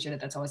 making sure that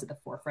that's always at the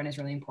forefront is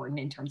really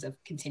important in terms of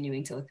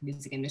continuing to let the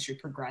music industry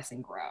progress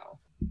and grow.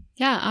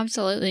 Yeah,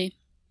 absolutely.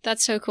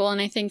 That's so cool.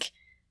 And I think,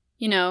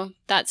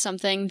 that's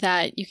something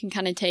that you can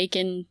kind of take,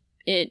 and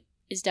it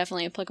is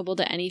definitely applicable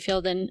to any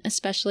field, and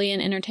especially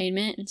in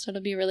entertainment. And so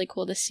it'll be really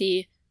cool to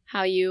see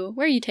where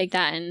you take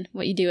that and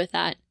what you do with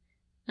that.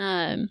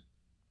 And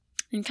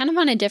kind of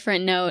on a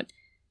different note,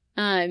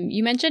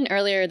 you mentioned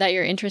earlier that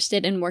you're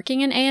interested in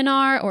working in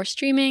A&R or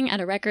streaming at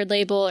a record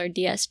label or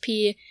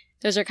DSP.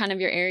 Those are kind of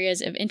your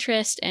areas of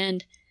interest,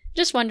 and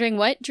just wondering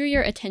what drew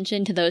your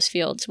attention to those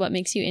fields? What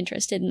makes you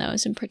interested in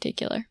those in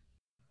particular?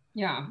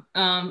 Yeah,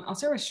 I'll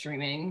start with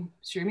streaming.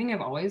 Streaming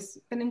I've always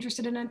been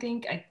interested in. I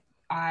think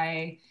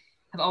I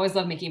have always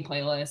loved making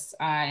playlists.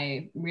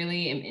 I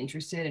really am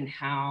interested in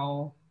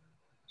how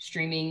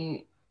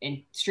streaming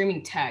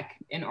tech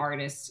and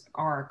artists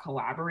are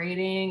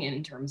collaborating, and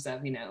in terms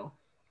of,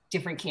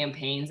 different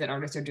campaigns that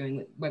artists are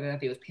doing, whether that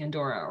be with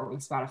Pandora or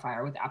with Spotify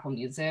or with Apple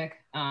Music.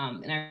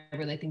 And I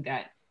really think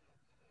that,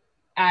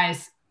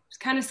 as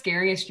kind of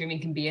scary as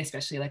streaming can be,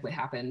 especially like what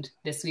happened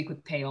this week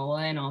with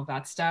Payola and all of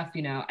that stuff,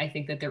 I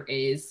think that there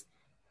is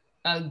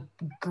a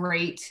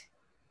great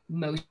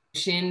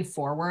motion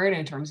forward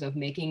in terms of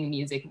making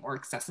music more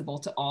accessible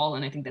to all.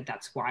 And I think that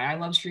that's why I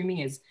love streaming,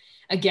 is,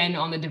 again,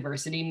 on the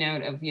diversity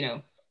note of,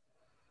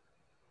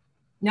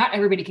 not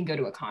everybody can go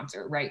to a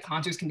concert, right?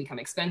 Concerts can become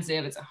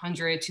expensive. It's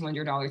 $100,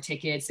 $200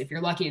 tickets. If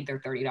you're lucky, they're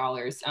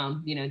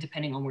 $30,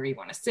 depending on where you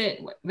want to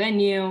sit, what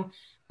venue.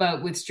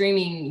 But with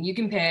streaming, you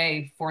can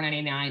pay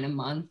 $4.99 a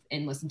month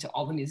and listen to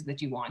all the music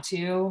that you want to.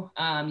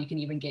 You can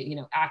even get,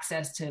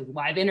 access to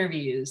live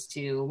interviews,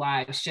 to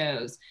live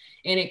shows.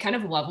 And it kind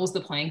of levels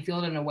the playing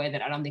field in a way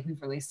that I don't think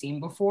we've really seen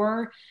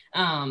before.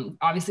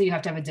 Obviously, you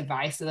have to have a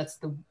device. So that's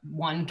the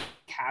one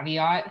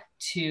caveat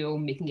to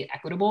making it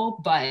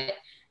equitable. But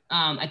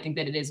I think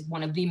that it is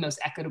one of the most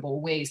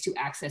equitable ways to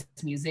access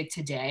music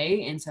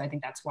today. And so I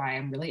think that's why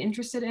I'm really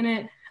interested in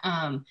it.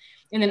 And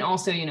then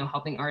also,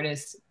 helping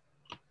artists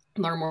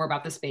learn more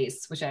about the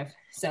space, which I've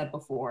said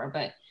before,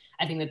 but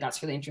I think that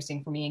that's really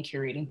interesting for me in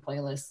curating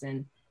playlists.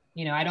 And,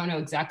 I don't know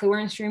exactly where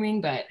in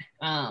streaming, but,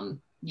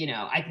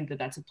 I think that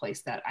that's a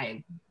place that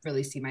I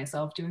really see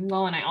myself doing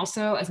well. And I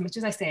also, as much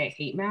as I say I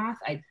hate math,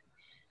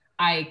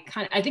 I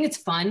think it's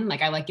fun.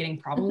 Like, I like getting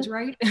problems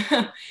right.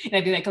 And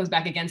I think that comes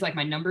back against like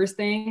my numbers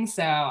thing.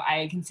 So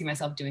I can see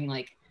myself doing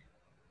like,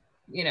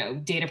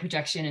 data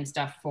projection and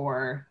stuff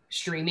for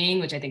streaming,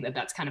 which I think that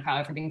that's kind of how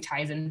everything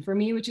ties in for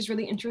me, which is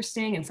really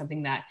interesting and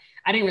something that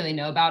I didn't really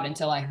know about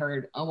until I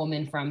heard a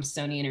woman from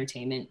Sony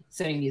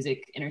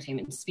Music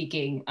Entertainment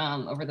speaking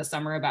over the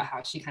summer about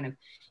how she kind of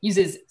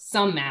uses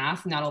some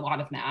math, not a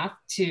lot of math,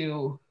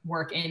 to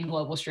work in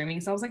global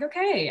streaming. So I was like,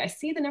 okay, I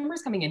see the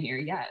numbers coming in here.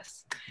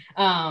 Yes.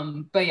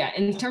 But yeah,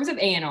 in terms of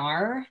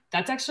A&R,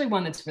 that's actually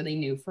one that's really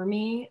new for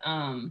me.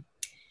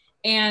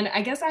 And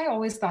I guess I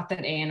always thought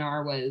that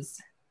A&R was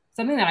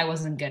something that I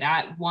wasn't good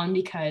at. One,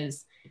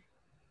 because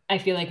I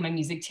feel like my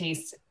music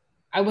taste,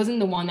 I wasn't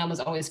the one that was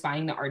always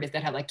finding the artist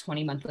that had like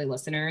 20 monthly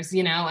listeners,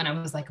 you know? And I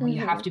was like, well, you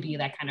have to be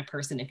that kind of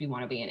person if you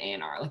want to be an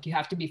A&R. Like you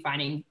have to be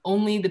finding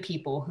only the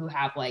people who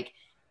have like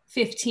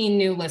 15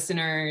 new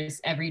listeners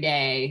every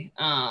day.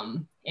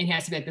 It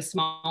has to be like the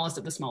smallest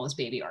of the smallest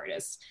baby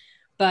artists.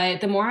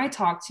 But the more I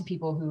talk to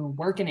people who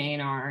work in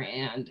A&R,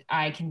 and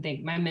I can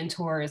think my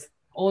mentors,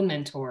 old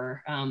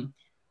mentor,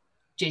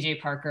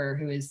 JJ Parker,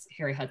 who is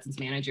Harry Hudson's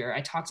manager,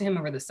 I talked to him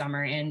over the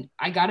summer and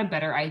I got a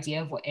better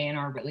idea of what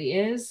A&R really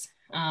is.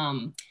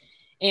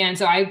 And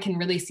so I can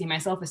really see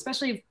myself,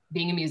 especially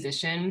being a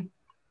musician,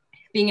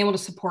 being able to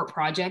support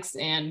projects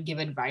and give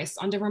advice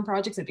on different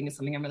projects. I think is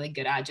something I'm really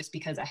good at just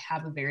because I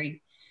have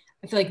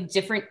I feel like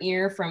different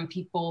ear from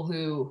people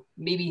who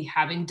maybe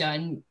haven't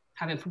been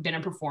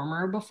a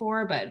performer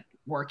before, but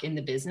work in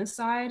the business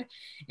side.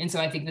 And so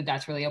I think that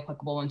that's really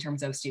applicable in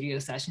terms of studio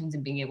sessions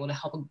and being able to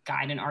help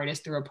guide an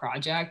artist through a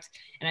project.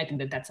 And I think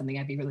that that's something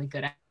I'd be really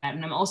good at.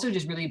 And I'm also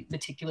just really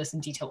meticulous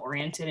and detail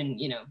oriented and,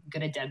 you know,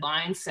 good at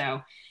deadlines. So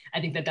I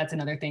think that that's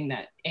another thing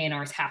that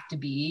A&Rs have to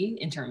be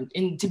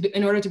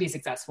in order to be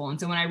successful. And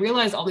so when I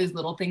realized all these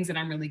little things that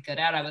I'm really good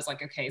at, I was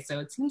like, okay, so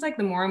it seems like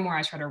the more and more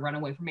I try to run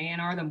away from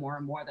A&R, the more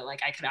and more that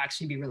like I could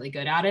actually be really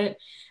good at it.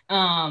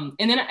 And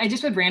then I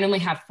just would randomly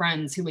have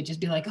friends who would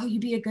just be like, oh,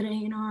 you'd be a good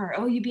A&R.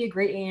 Oh, you'd be a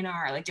great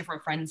A&R, like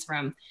different friends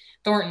from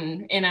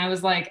Thornton. And I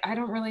was like, I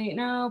don't really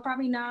know,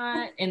 probably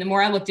not. And the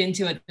more I looked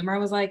into it, the more I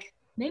was like,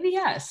 maybe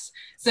yes.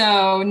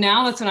 So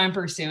now that's what I'm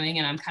pursuing.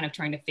 And I'm kind of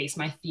trying to face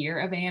my fear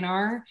of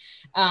A&R.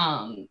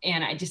 And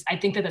I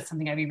think that that's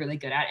something I'd be really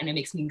good at and it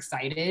makes me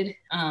excited.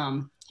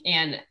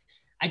 And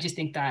I just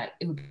think that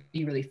it would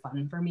be really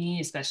fun for me,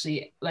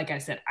 especially like I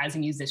said, as a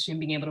musician,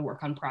 being able to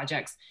work on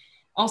projects,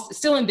 also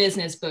still in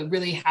business, but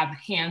really have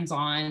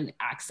hands-on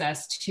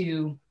access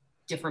to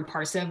different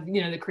parts of,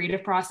 you know, the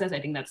creative process.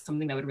 I think that's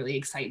something that would really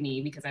excite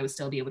me because I would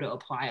still be able to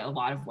apply a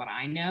lot of what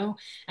I know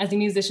as a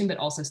musician, but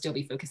also still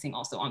be focusing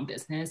also on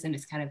business. And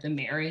it's kind of the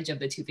marriage of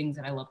the two things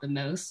that I love the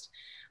most.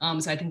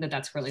 So I think that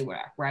that's really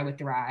where I would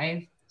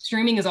thrive.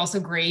 Streaming is also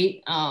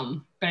great,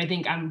 but I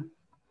think I'm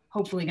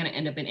hopefully going to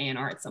end up in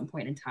A&R at some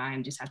point in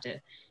time. Just have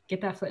to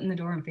get that foot in the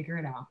door and figure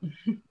it out.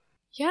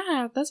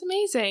 Yeah, that's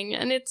amazing.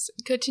 And it's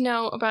good to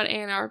know about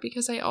A&R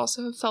because I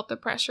also have felt the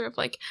pressure of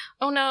like,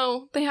 oh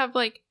no, they have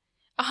like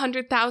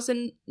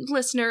 100,000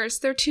 listeners.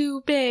 They're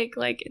too big.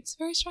 Like, it's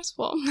very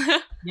stressful.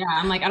 Yeah,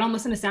 I'm like, I don't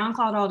listen to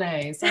SoundCloud all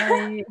day.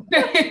 Sorry.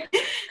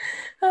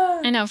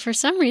 I know, for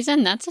some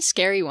reason, that's a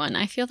scary one.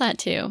 I feel that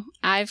too.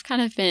 I've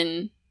kind of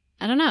been,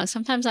 I don't know,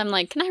 sometimes I'm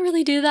like, can I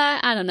really do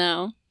that? I don't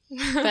know.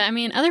 But I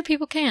mean, other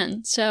people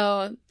can.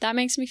 So that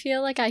makes me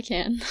feel like I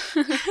can.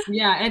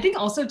 Yeah, and I think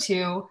also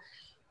too,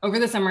 over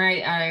the summer,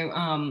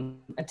 I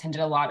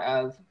attended a lot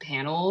of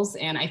panels.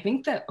 And I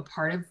think that a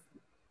part of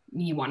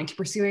me wanting to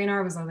pursue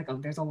A&R was I was like, oh,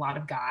 there's a lot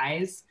of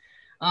guys.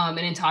 And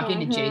in talking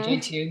to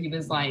JJ too, he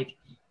was like,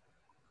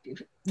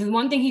 the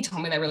one thing he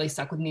told me that really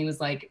stuck with me was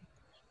like,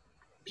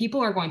 people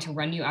are going to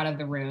run you out of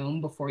the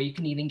room before you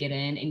can even get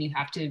in. And you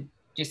have to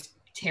just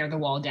tear the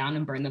wall down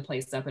and burn the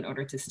place up in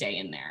order to stay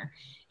in there.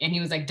 And he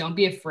was like, don't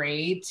be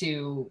afraid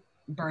to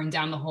burn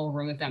down the whole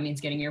room if that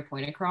means getting your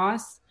point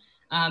across.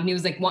 He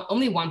was like,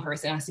 only one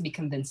person has to be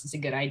convinced it's a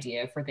good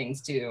idea for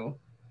things to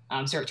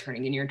start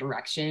turning in your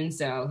direction.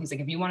 So he's like,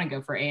 if you want to go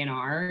for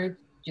A&R,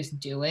 just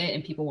do it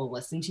and people will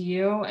listen to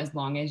you as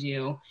long as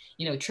you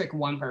trick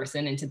one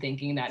person into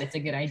thinking that it's a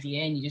good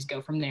idea and you just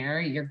go from there,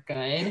 you're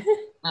good.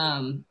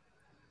 And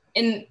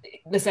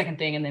the second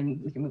thing, and then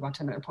we can move on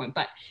to another point,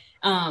 but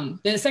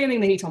the second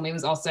thing that he told me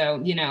was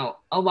also,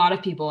 a lot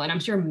of people, and I'm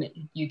sure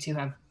you two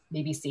have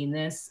maybe seen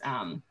this,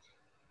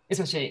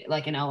 especially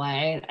like in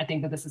LA, I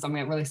think that this is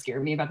something that really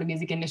scared me about the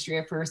music industry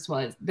at first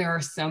was there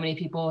are so many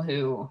people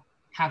who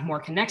have more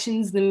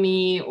connections than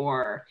me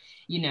or,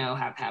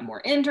 have had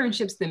more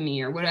internships than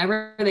me or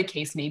whatever the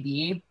case may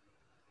be.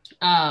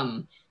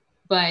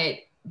 But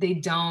they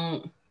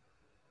don't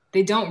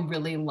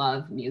really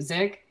love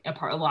music.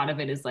 A lot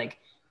of it is like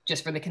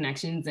just for the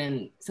connections.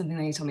 And something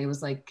that he told me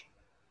was like,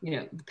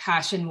 the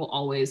passion will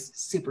always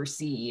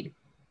supersede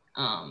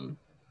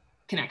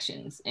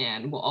connections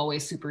and will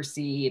always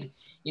supersede,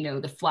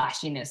 the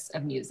flashiness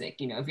of music.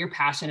 If you're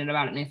passionate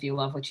about it and if you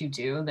love what you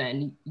do,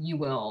 then you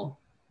will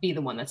be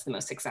the one that's the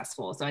most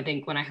successful. So I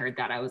think when I heard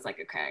that, I was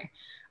like, okay,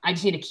 I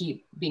just need to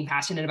keep being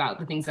passionate about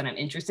the things that I'm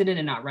interested in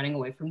and not running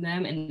away from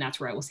them. And that's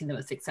where I will see the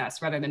most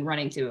success rather than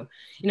running to,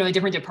 a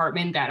different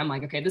department that I'm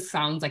like, okay, this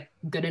sounds like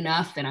good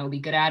enough and I will be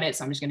good at it.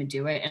 So I'm just going to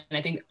do it. And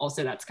I think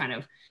also that's kind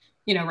of,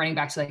 running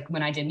back to like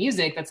when I did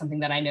music, that's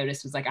something that I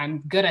noticed was like, I'm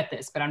good at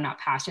this, but I'm not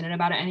passionate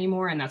about it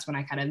anymore. And that's when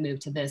I kind of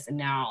moved to this. And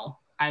now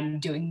I'm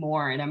doing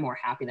more and I'm more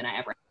happy than I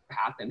ever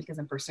have been because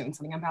I'm pursuing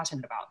something I'm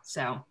passionate about.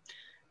 So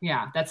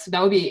yeah, that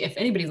would be, if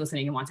anybody's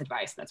listening and wants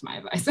advice, that's my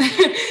advice.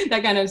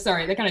 that kind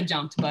of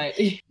jumped, but.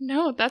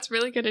 No, that's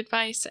really good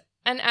advice.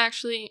 And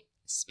actually,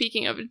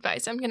 speaking of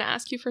advice, I'm going to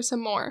ask you for some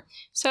more.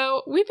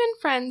 So we've been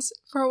friends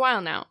for a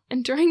while now.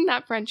 And during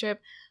that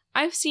friendship,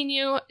 I've seen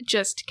you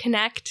just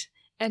connect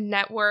and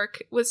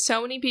network with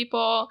so many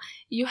people.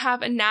 You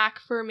have a knack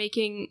for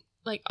making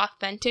like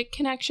authentic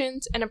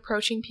connections and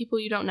approaching people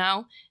you don't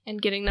know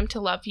and getting them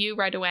to love you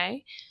right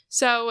away.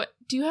 So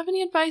do you have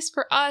any advice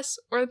for us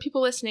or the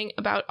people listening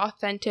about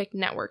authentic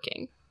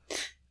networking?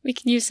 We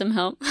can use some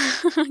help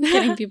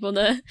getting people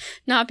to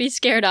not be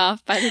scared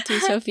off by the two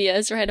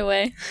Sophias right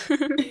away.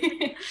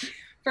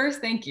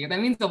 First, thank you. That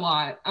means a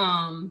lot.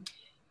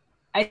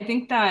 I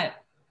think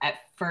that at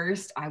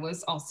first I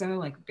was also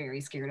like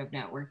very scared of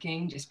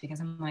networking just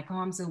because I'm like, oh,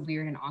 I'm so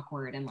weird and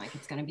awkward and like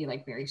it's going to be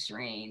like very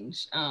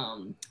strange.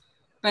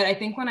 But I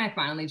think when I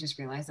finally just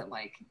realized that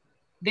like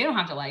they don't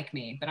have to like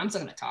me, but I'm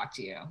still going to talk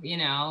to you, you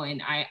know,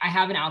 and I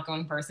have an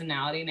outgoing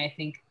personality. And I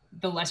think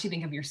the less you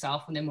think of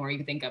yourself and the more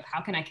you think of how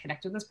can I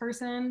connect with this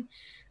person?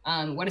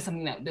 What is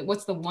something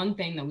what's the one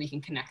thing that we can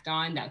connect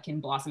on that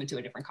can blossom into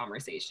a different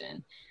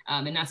conversation?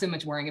 And not so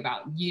much worrying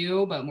about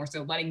you, but more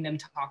so letting them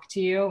talk to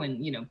you.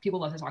 And, you know, people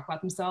love to talk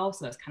about themselves.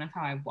 So that's kind of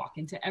how I walk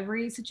into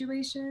every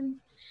situation.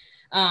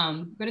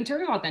 But in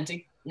terms of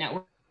authentic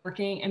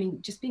networking, I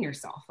mean, just being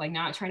yourself, like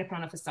not trying to put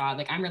on a facade.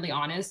 Like I'm really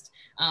honest.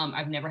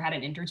 I've never had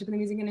an internship in the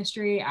music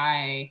industry.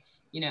 I,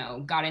 you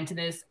know, got into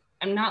this.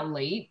 I'm not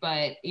late,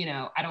 but, you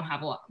know, I don't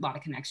have a lot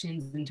of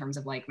connections in terms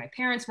of like my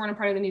parents weren't a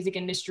part of the music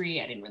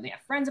industry. I didn't really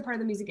have friends a part of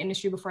the music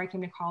industry before I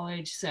came to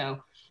college.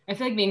 So I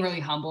feel like being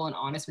really humble and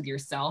honest with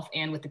yourself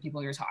and with the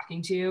people you're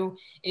talking to,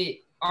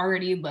 it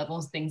already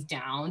levels things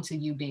down to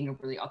you being a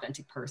really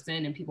authentic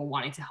person and people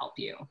wanting to help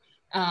you.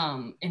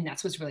 And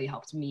that's what's really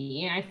helped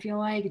me. I feel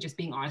like just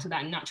being honest with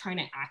that and not trying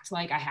to act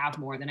like I have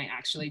more than I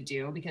actually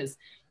do, because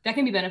that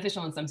can be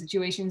beneficial in some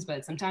situations,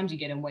 but sometimes you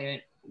get in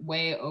way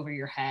over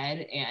your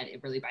head and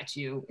it really bites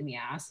you in the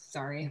ass.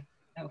 Sorry.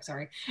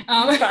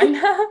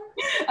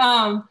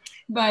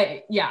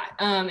 But yeah.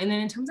 And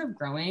then in terms of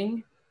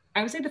growing,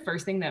 I would say the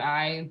first thing that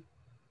I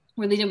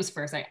really did was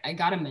first, I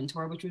got a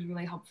mentor, which was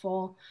really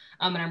helpful.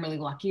 And I'm really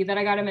lucky that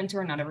I got a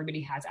mentor. Not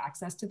everybody has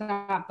access to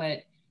that,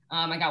 but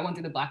I got one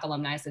through the Black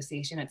Alumni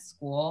Association at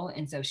school.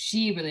 And so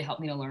she really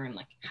helped me to learn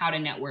like how to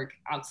network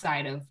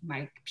outside of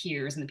my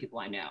peers and the people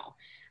I know.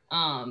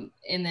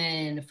 And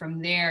then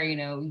from there, you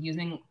know,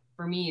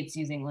 for me, it's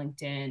using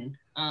LinkedIn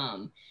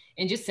and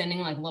just sending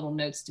like little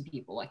notes to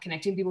people, like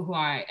connecting people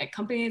at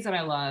companies that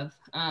I love,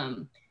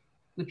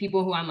 with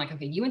people who I'm like,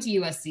 okay, you went to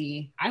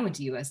USC, I went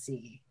to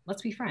USC,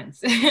 let's be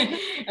friends.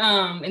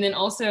 And then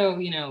also,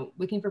 you know,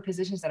 looking for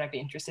positions that I'd be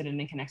interested in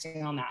and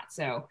connecting on that.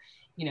 So,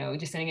 you know,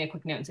 just sending a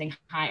quick note and saying,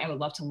 hi, I would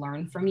love to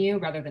learn from you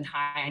rather than,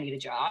 hi, I need a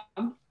job.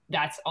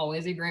 That's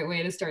always a great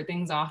way to start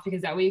things off,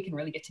 because that way you can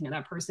really get to know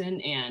that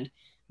person and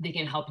they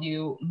can help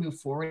you move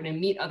forward and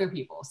meet other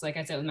people. So like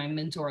I said, with my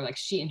mentor, like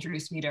she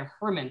introduced me to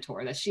her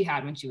mentor that she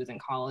had when she was in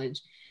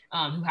college,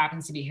 who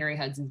happens to be Harry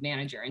Hudson's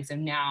manager. And so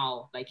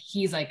now like,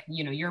 he's like,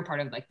 you know, you're a part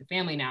of like the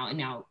family now. And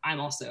now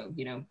I'm also,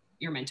 you know,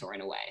 your mentor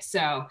in a way.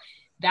 So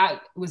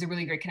that was a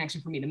really great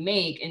connection for me to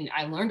make. And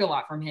I learned a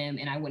lot from him,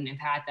 and I wouldn't have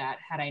had that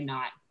had I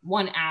not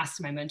asked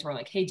my mentor,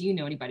 like, hey, do you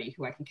know anybody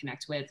who I can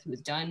connect with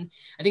who's done,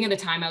 I think at the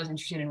time I was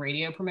interested in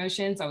radio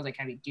promotions. So I was like,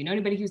 do you know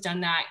anybody who's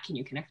done that? Can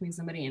you connect me with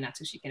somebody? And that's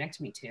who she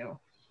connected me to.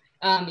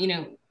 You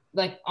know,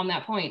 like on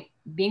that point,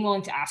 being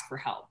willing to ask for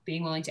help,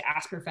 being willing to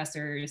ask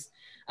professors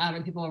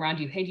and people around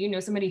you, hey, do you know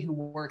somebody who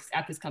works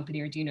at this company,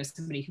 or do you know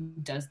somebody who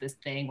does this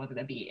thing, whether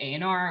that be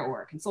A&R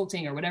or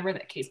consulting or whatever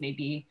that case may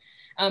be.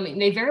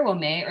 They very well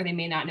may, or they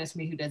may not know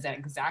somebody who does that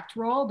exact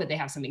role, but they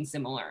have something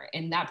similar,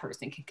 and that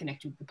person can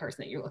connect you with the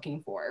person that you're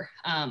looking for.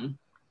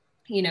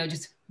 You know,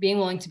 just being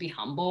willing to be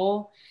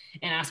humble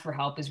and ask for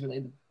help is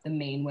really the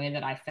main way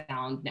that I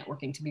found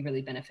networking to be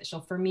really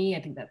beneficial for me.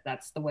 I think that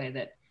that's the way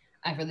that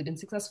I've really been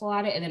successful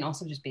at it. And then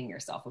also just being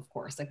yourself, of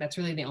course, like that's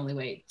really the only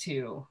way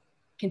to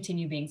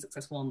continue being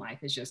successful in life,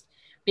 is just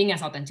being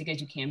as authentic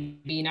as you can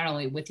be, not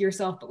only with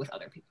yourself, but with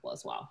other people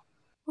as well.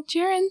 Well,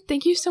 Jaren,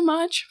 thank you so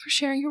much for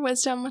sharing your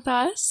wisdom with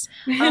us.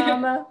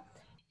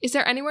 Is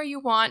there anywhere you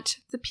want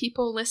the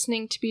people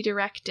listening to be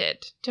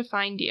directed to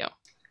find you?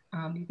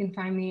 You can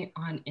find me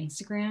on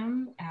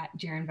Instagram at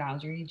Jaren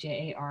Valdry,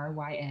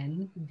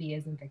 Jaryn, V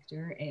as in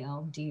Victor,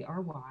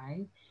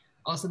 ALDRY.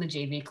 Also the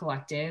JV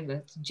Collective,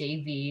 it's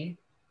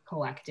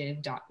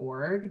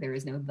jvcollective.org. There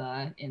is no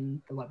the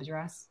in the web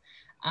address.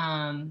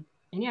 And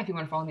yeah, if you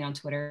want to follow me on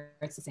Twitter,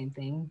 it's the same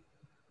thing,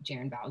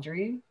 Jaren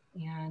Valdry.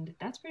 And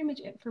that's pretty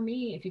much it for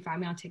me. If you find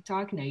me on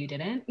TikTok, no, you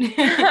didn't.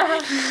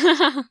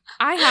 I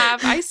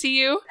have. I see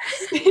you.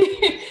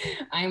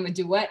 I am a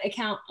duet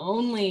account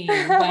only.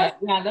 But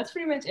yeah, that's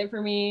pretty much it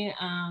for me.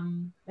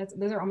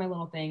 Those are all my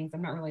little things.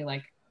 I'm not really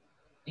like,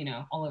 you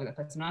know, all over the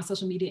place. I'm not a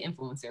social media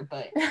influencer,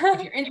 but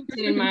if you're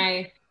interested in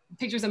my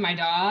pictures of my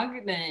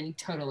dog, then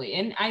totally.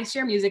 And I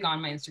share music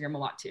on my Instagram a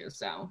lot too,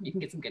 so you can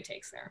get some good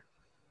takes there.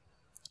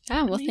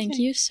 Yeah, well, thank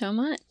you so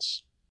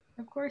much.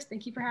 Of course.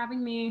 Thank you for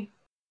having me.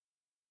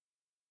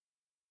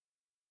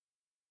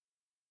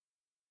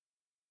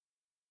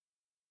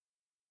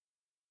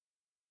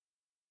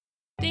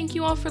 thank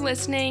you all for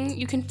listening.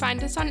 You can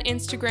find us on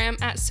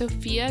Instagram at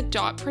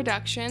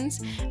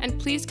sophia.productions, and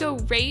please go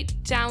rate,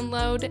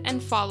 download,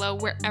 and follow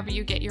wherever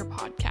you get your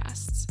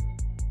podcasts.